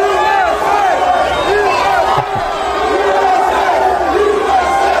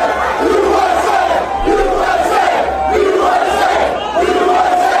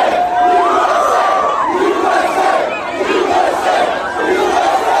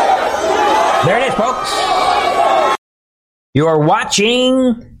 There it is, folks. You are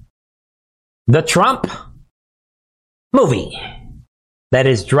watching the Trump movie that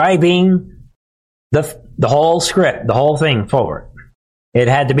is driving the whole script, the whole thing forward. It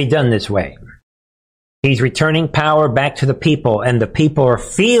had to be done this way. He's returning power back to the people, and the people are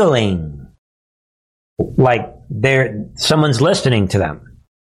feeling like someone's listening to them.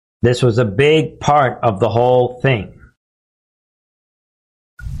 This was a big part of the whole thing.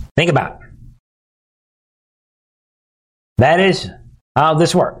 Think about it. That is how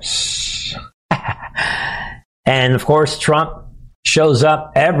this works. And of course, Trump shows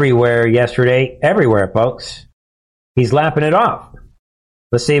up everywhere yesterday. Everywhere, folks. He's lapping it off.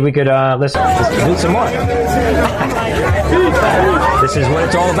 Let's see if we could, let's do some more. This is what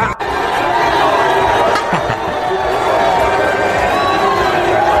it's all about.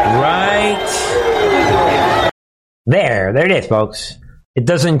 Right there it is, folks. It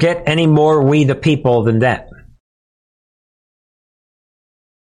doesn't get any more we the people than that.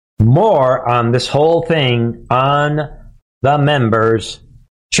 More on this whole thing on the members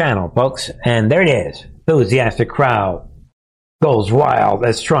channel, folks. And there it is. Enthusiastic crowd goes wild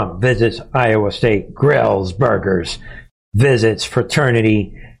as Trump visits Iowa State, grills burgers, visits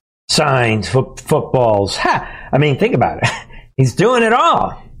fraternity, signs footballs. I mean, think about it. He's doing it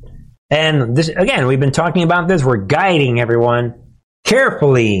all. And this, again, we've been talking about this. We're guiding everyone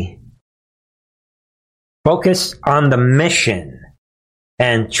carefully. Focus on the mission.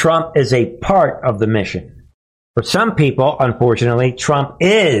 And Trump is a part of the mission. For some people, unfortunately, Trump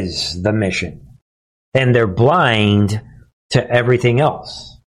is the mission. And they're blind to everything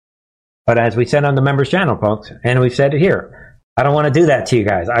else. But as we said on the members channel, folks, and we've said it here, I don't want to do that to you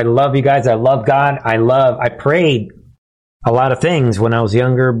guys. I love you guys. I love God. I prayed a lot of things when I was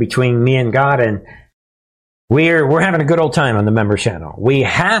younger between me and God, and we're having a good old time on the members channel. We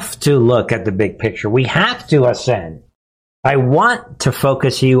have to look at the big picture. We have to ascend. I want to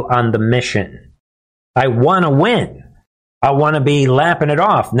focus you on the mission. I want to win. I want to be lapping it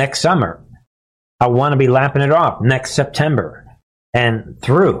off next summer. I want to be lapping it off next September and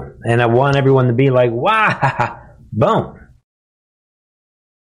through. And I want everyone to be like, wow, boom.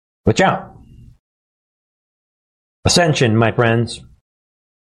 Watch out. Ascension, my friends.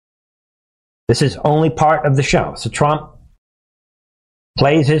 This is only part of the show. So Trump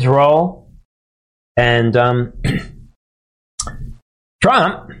plays his role, and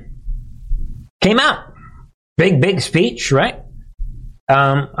Trump came out. Big speech, right?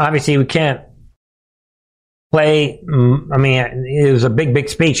 Obviously, we can't play. I mean, it was a big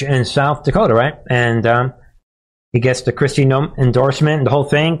speech in South Dakota, right? And he gets the Christie endorsement, the whole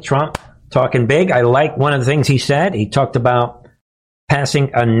thing. Trump talking big. I like one of the things he said. He talked about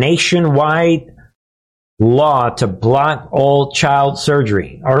passing a nationwide law to block all child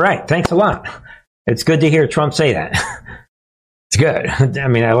surgery. All right, thanks a lot. It's good to hear Trump say that. It's good. I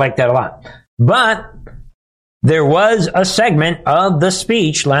mean, I like that a lot. But there was a segment of the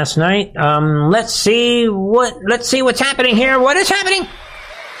speech last night. Let's see what's happening here. What is happening?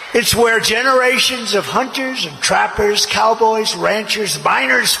 It's where generations of hunters and trappers, cowboys, ranchers,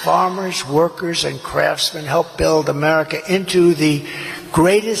 miners, farmers, workers, and craftsmen helped build America into the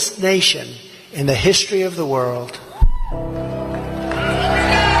greatest nation in the history of the world.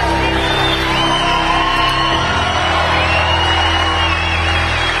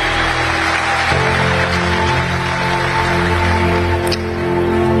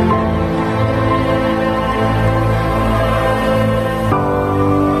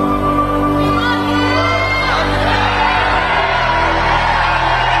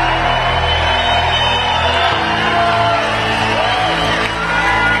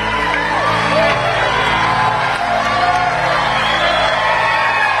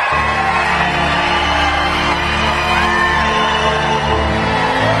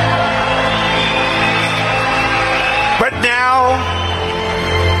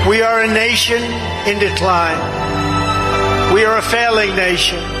 We are a nation in decline. We are a failing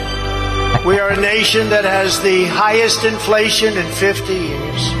nation. We are a nation that has the highest inflation in 50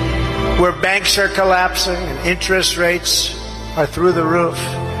 years, where banks are collapsing and interest rates are through the roof.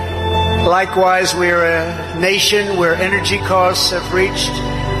 Likewise, we are a nation where energy costs have reached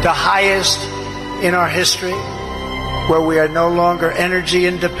the highest in our history, where we are no longer energy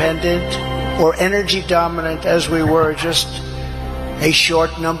independent or energy dominant as we were just a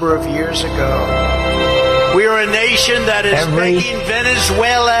short number of years ago. We are a nation that is begging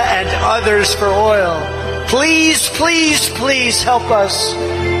Venezuela and others for oil. Please, please, please help us,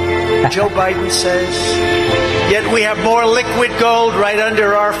 Joe Biden says. Yet we have more liquid gold right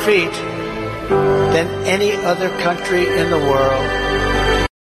under our feet than any other country in the world.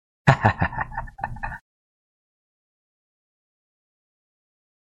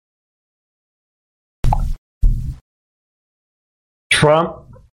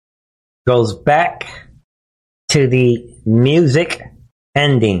 Trump goes back to the music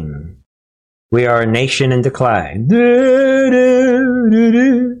ending. We are a nation in decline. Ladies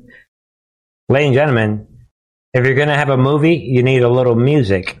and gentlemen, if you're going to have a movie, you need a little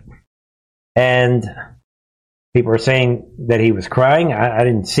music. And people are saying that he was crying. I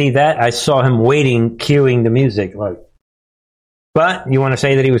didn't see that. I saw him waiting, cueing the music. But you want to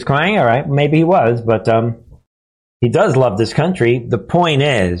say that he was crying? All right, maybe he was, but he does love this country. The point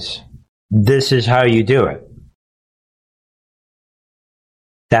is, this is how you do it.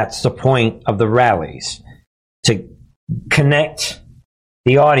 That's the point of the rallies, to connect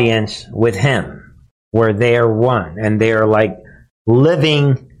the audience with him, where they are one, and they are like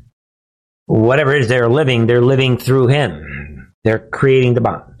living, whatever it is they're living through him. They're creating the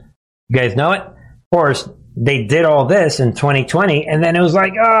bond. You guys know it? Of course, they did all this in 2020, and then it was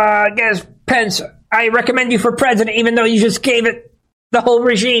like, I guess, Pence, I recommend you for president, even though you just gave it, the whole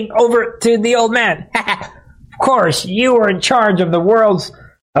regime, over to the old man. Of course, you were in charge of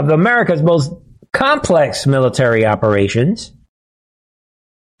of America's most complex military operations.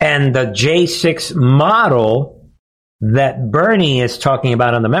 And the J6 model that Bernie is talking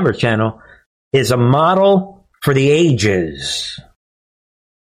about on the members channel is a model for the ages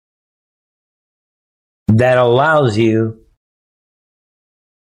that allows you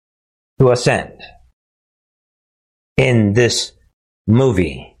to ascend in this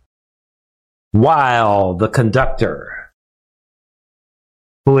movie, while the conductor,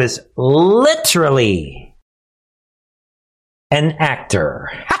 who is literally an actor,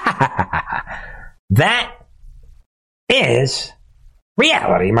 that is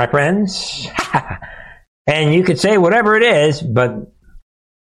reality, my friends. And you could say whatever it is, but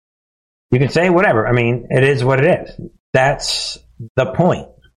you can say whatever. I mean, it is what it is. That's the point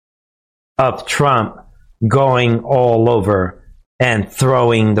of Trump going all over and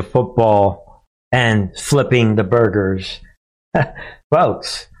throwing the football and flipping the burgers.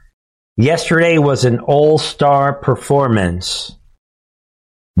 Folks, yesterday was an all-star performance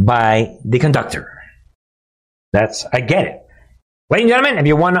by the conductor. I get it. Ladies and gentlemen, if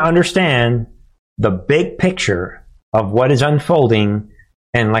you want to understand the big picture of what is unfolding,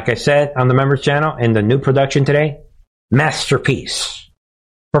 and like I said on the members channel in the new production today, masterpiece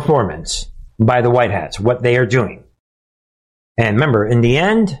performance by the White Hats, what they are doing. And remember, in the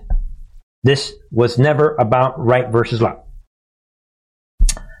end, this was never about right versus left.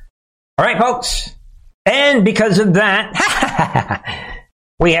 All right, folks. And because of that,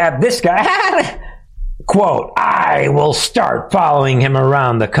 we have this guy. Quote, I will start following him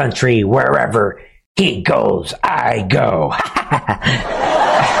around the country. Wherever he goes, I go.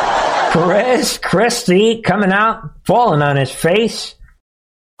 Chris Christie coming out, falling on his face.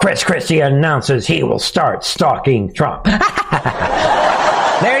 Chris Christie announces he will start stalking Trump. There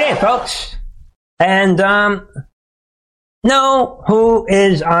it is, folks. And know who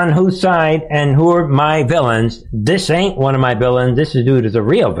is on whose side and who are my villains. This ain't one of my villains. This dude is a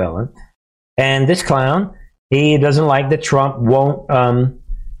real villain. And this clown, he doesn't like that Trump won't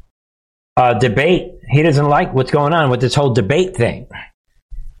debate. He doesn't like what's going on with this whole debate thing.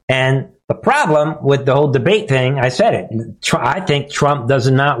 And the problem with the whole debate thing, I said it. I think Trump does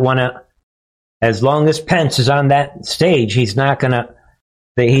not want to, as long as Pence is on that stage, he's not going to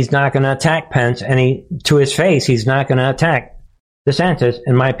attack Pence, and to his face, he's not going to attack DeSantis,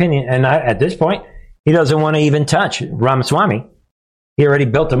 in my opinion. And at this point, he doesn't want to even touch Ramaswamy. He already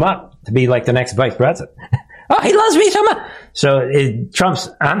built him up to be like the next vice president. Oh, he loves me so much. So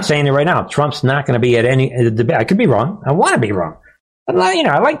I'm saying it right now. Trump's not going to be at any debate. I could be wrong. I want to be wrong. But,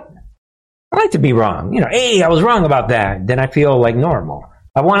 I like to be wrong. Hey, I was wrong about that. Then I feel like normal.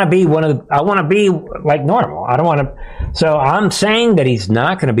 I want to be like normal. I don't want to. So I'm saying that he's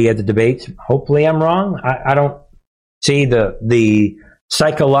not going to be at the debates. Hopefully I'm wrong. I don't see the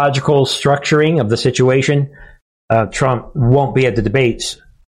psychological structuring of the situation. Trump won't be at the debates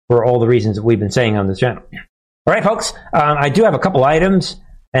for all the reasons that we've been saying on this channel. All right, folks. I do have a couple items,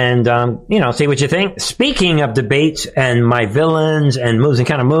 and see what you think. Speaking of debates and my villains and moves and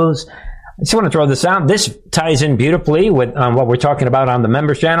kind of moves, I just want to throw this out. This ties in beautifully with what we're talking about on the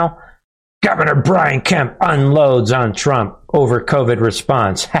members channel. Governor Brian Kemp unloads on Trump over COVID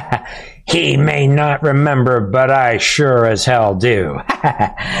response. He may not remember, but I sure as hell do.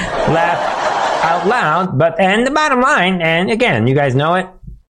 Laugh out loud, and the bottom line, and again, you guys know it.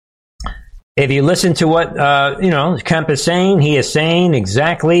 If you listen to what, Kemp is saying, he is saying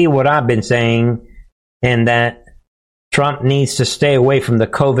exactly what I've been saying, in that Trump needs to stay away from the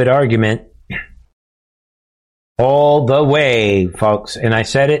COVID argument all the way, folks. And I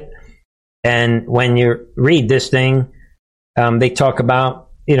said it. And when you read this thing, they talk about,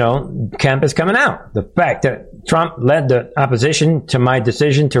 Kemp is coming out. The fact that Trump led the opposition to my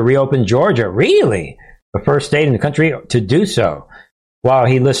decision to reopen Georgia. Really? The first state in the country to do so. While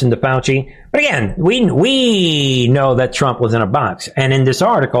he listened to Fauci. But again, we know that Trump was in a box. And in this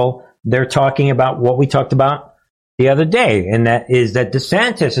article, they're talking about what we talked about the other day. And that is that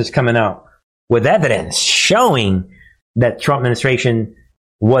DeSantis is coming out with evidence showing that Trump administration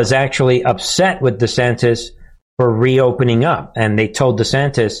was actually upset with DeSantis for reopening up. And they told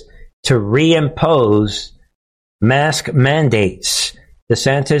DeSantis to reimpose mask mandates.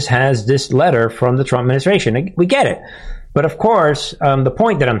 DeSantis has this letter from the Trump administration. We get it. But of course, the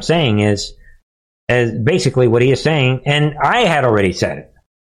point that I'm saying is basically what he is saying, and I had already said it.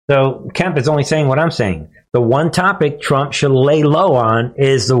 So Kemp is only saying what I'm saying. The one topic Trump should lay low on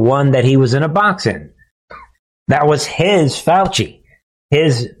is the one that he was in a box in. That was his Fauci,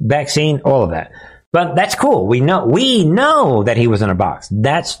 his vaccine, all of that. But that's cool. We know that he was in a box.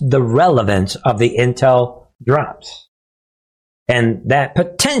 That's the relevance of the intel drops. And that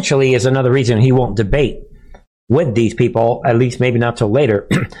potentially is another reason he won't debate with these people, at least maybe not till later.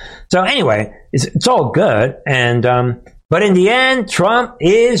 So anyway, it's all good. And but in the end,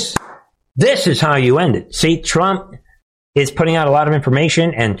 this is how you end it. See, Trump is putting out a lot of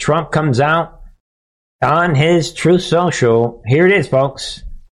information, and Trump comes out on his Truth Social. Here it is, folks.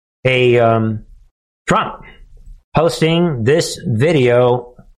 Trump posting this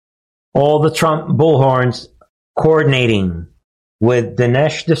video, all the Trump bullhorns coordinating with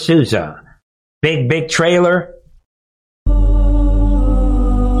Dinesh D'Souza. Big trailer. We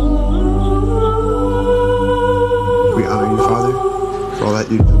honor you, Father, for all that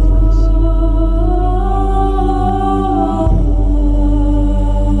you've done for us.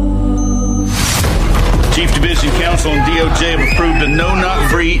 Chief Division Counsel and DOJ have approved a no-knock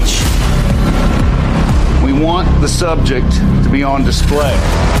breach. We want the subject to be on display,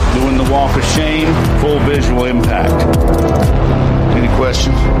 doing the walk of shame, full visual impact. Any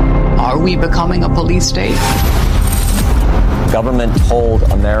questions? Are we becoming a police state? Government told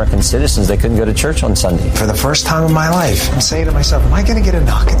American citizens they couldn't go to church on Sunday. For the first time in my life, I'm saying to myself, am I going to get a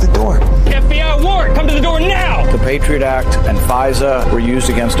knock at the door? FBI warrant, come to the door now! The Patriot Act and FISA were used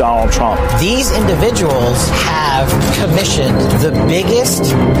against Donald Trump. These individuals have commissioned the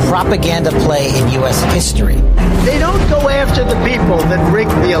biggest propaganda play in U.S. history. They don't go after the people that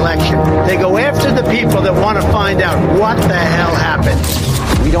rigged the election. They go after the people that want to find out what the hell happened.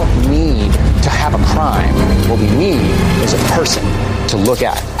 We don't need to have a crime. What we need is a person to look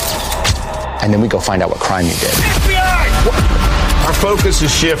at. And then we go find out what crime you did. FBI! Our focus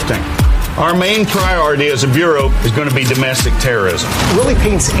is shifting. Our main priority as a bureau is going to be domestic terrorism. It really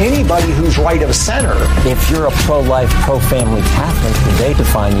paints anybody who's right of center. If you're a pro-life, pro-family Catholic, they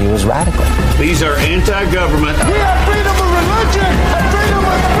define you as radical. These are anti-government. We have freedom of religion and freedom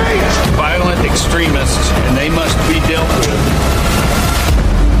of speech. Violent extremists, and they must be dealt with.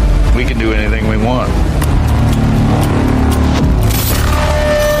 We can do anything we want.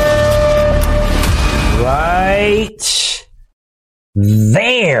 Right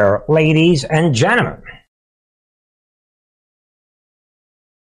there, ladies and gentlemen.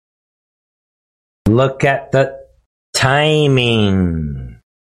 Look at the timing.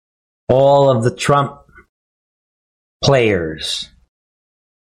 All of the Trump players,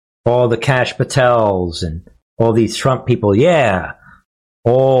 all the Kash Patels and all these Trump people, yeah.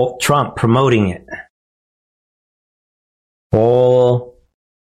 All Trump promoting it. All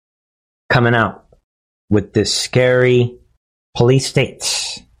coming out with this scary police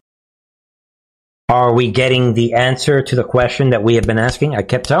states. Are we getting the answer to the question that we have been asking? I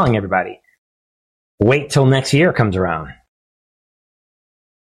kept telling everybody, wait till next year comes around.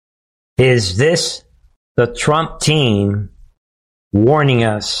 Is this the Trump team warning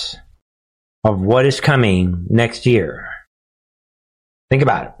us of what is coming next year? Think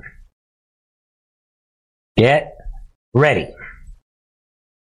about it. Get ready.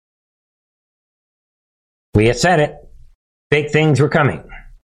 We had said it. Big things were coming.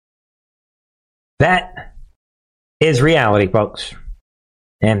 That is reality, folks.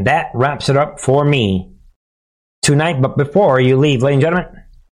 And that wraps it up for me tonight. But before you leave, ladies and gentlemen,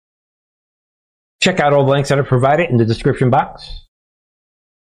 Check out all the links that are provided in the description box.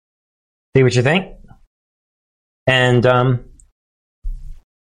 See what you think. And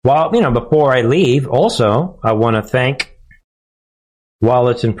before I leave, also, I want to thank, while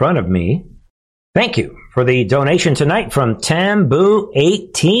it's in front of me, thank you for the donation tonight from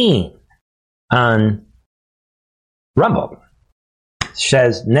Tambu18 on Rumble. It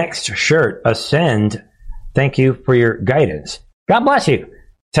says, next shirt, ascend. Thank you for your guidance. God bless you,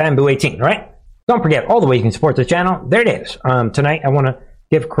 Tambu18, right? Don't forget all the ways you can support the channel. There it is. Tonight, I want to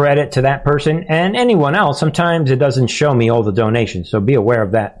give credit to that person and anyone else. Sometimes it doesn't show me all the donations, so be aware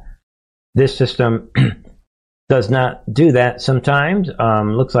of that. This system does not do that sometimes.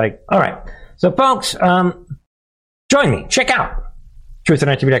 Looks like, all right. So, folks, join me. Check out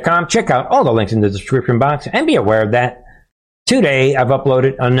truthandtv.com. Check out all the links in the description box, and be aware of that. Today, I've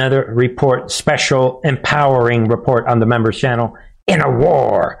uploaded another report, special, empowering report on the members channel. In a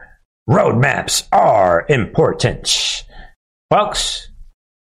war, roadmaps are important. Folks,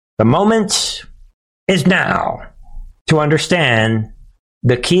 the moment is now to understand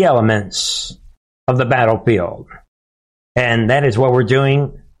the key elements of the battlefield. And that is what we're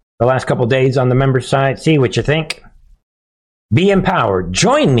doing the last couple days on the members side. See what you think. Be empowered.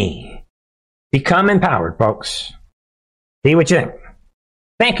 Join me. Become empowered, folks. See what you think.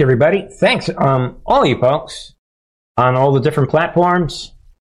 Thank you, everybody. Thanks, all you folks on all the different platforms.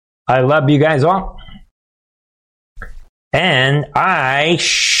 I love you guys all. And I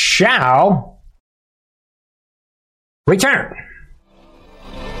shall return.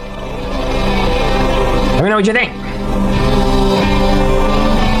 Let me know what you think.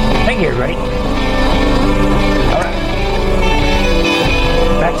 Thank you, everybody. All right.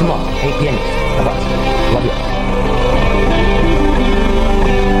 Back tomorrow, 8 p.m. Bye-bye. Love you.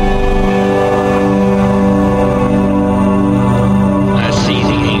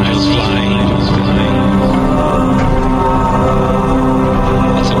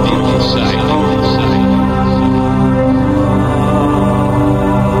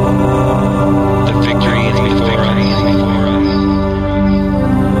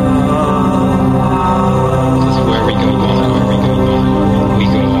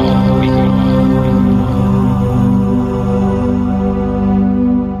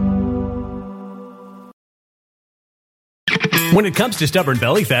 When it comes to stubborn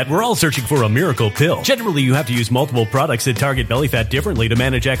belly fat, we're all searching for a miracle pill. Generally, you have to use multiple products that target belly fat differently to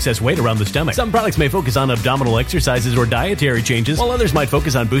manage excess weight around the stomach. Some products may focus on abdominal exercises or dietary changes, while others might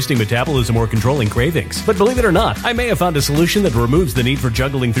focus on boosting metabolism or controlling cravings. But believe it or not, I may have found a solution that removes the need for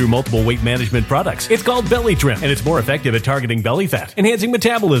juggling through multiple weight management products. It's called Belly Trim, and it's more effective at targeting belly fat, enhancing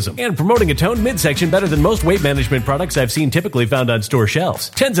metabolism, and promoting a toned midsection better than most weight management products I've seen typically found on store shelves.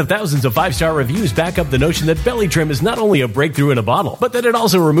 Tens of thousands of 5-star reviews back up the notion that Belly Trim is not only a breakthrough in a bottle, but that it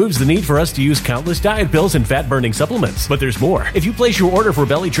also removes the need for us to use countless diet pills and fat-burning supplements. But there's more. If you place your order for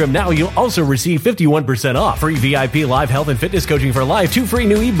Belly Trim now, you'll also receive 51% off, free VIP live health and fitness coaching for life, 2 free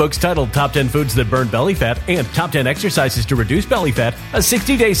new ebooks titled Top 10 Foods That Burn Belly Fat and Top 10 Exercises to Reduce Belly Fat, a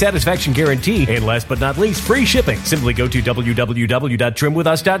 60-day satisfaction guarantee, and last but not least, free shipping. Simply go to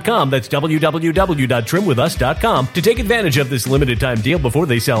www.trimwithus.com. That's www.trimwithus.com to take advantage of this limited time deal before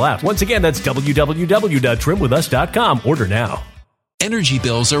they sell out. Once again, that's www.trimwithus.com. Order now. Energy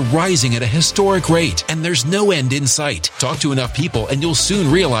bills are rising at a historic rate, and there's no end in sight. Talk to enough people, and you'll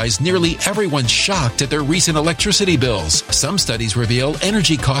soon realize nearly everyone's shocked at their recent electricity bills. Some studies reveal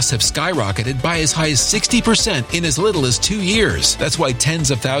energy costs have skyrocketed by as high as 60% in as little as 2 years. That's why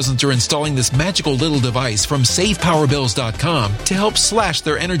tens of thousands are installing this magical little device from SavePowerBills.com to help slash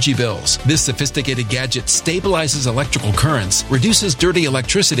their energy bills. This sophisticated gadget stabilizes electrical currents, reduces dirty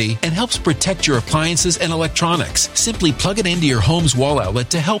electricity, and helps protect your appliances and electronics. Simply plug it into your home's wall outlet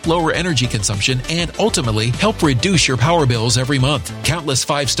to help lower energy consumption and ultimately help reduce your power bills every month. Countless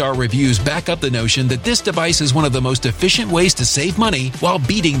 5-star reviews back up the notion that this device is one of the most efficient ways to save money while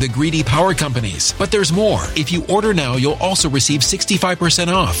beating the greedy power companies. But there's more. If you order now, you'll also receive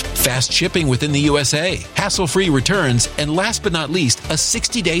 65% off, fast shipping within the USA, hassle-free returns, and last but not least, a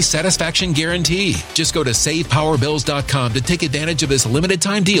 60-day satisfaction guarantee. Just go to SavePowerBills.com to take advantage of this limited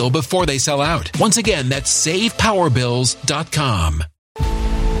time deal before they sell out. Once again, that's SavePowerBills.com.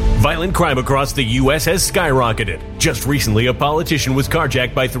 Violent crime across the U.S. has skyrocketed. Just recently, a politician was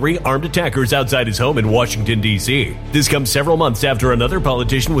carjacked by 3 armed attackers outside his home in Washington, D.C. This comes several months after another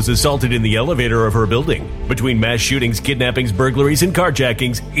politician was assaulted in the elevator of her building. Between mass shootings, kidnappings, burglaries, and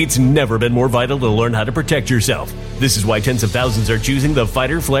carjackings, it's never been more vital to learn how to protect yourself. This is why tens of thousands are choosing the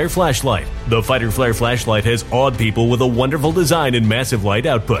Fighter Flare flashlight. The Fighter Flare flashlight has awed people with a wonderful design and massive light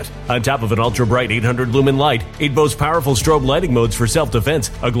output. On top of an ultra-bright 800 lumen light, it boasts powerful strobe lighting modes for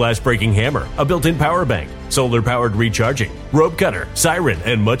self-defense, a glass glass-breaking hammer, a built-in power bank, solar-powered recharging, rope cutter, siren,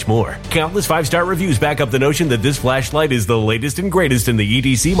 and much more. Countless 5-star reviews back up the notion that this flashlight is the latest and greatest in the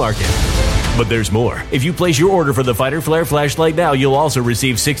EDC market. But there's more. If you place your order for the Fighter Flare flashlight now, you'll also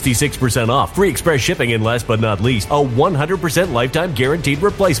receive 66% off, free express shipping, and last but not least, a 100% lifetime guaranteed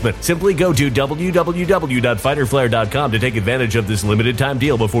replacement. Simply go to www.fighterflare.com to take advantage of this limited time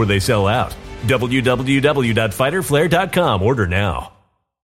deal before they sell out. www.fighterflare.com. Order now.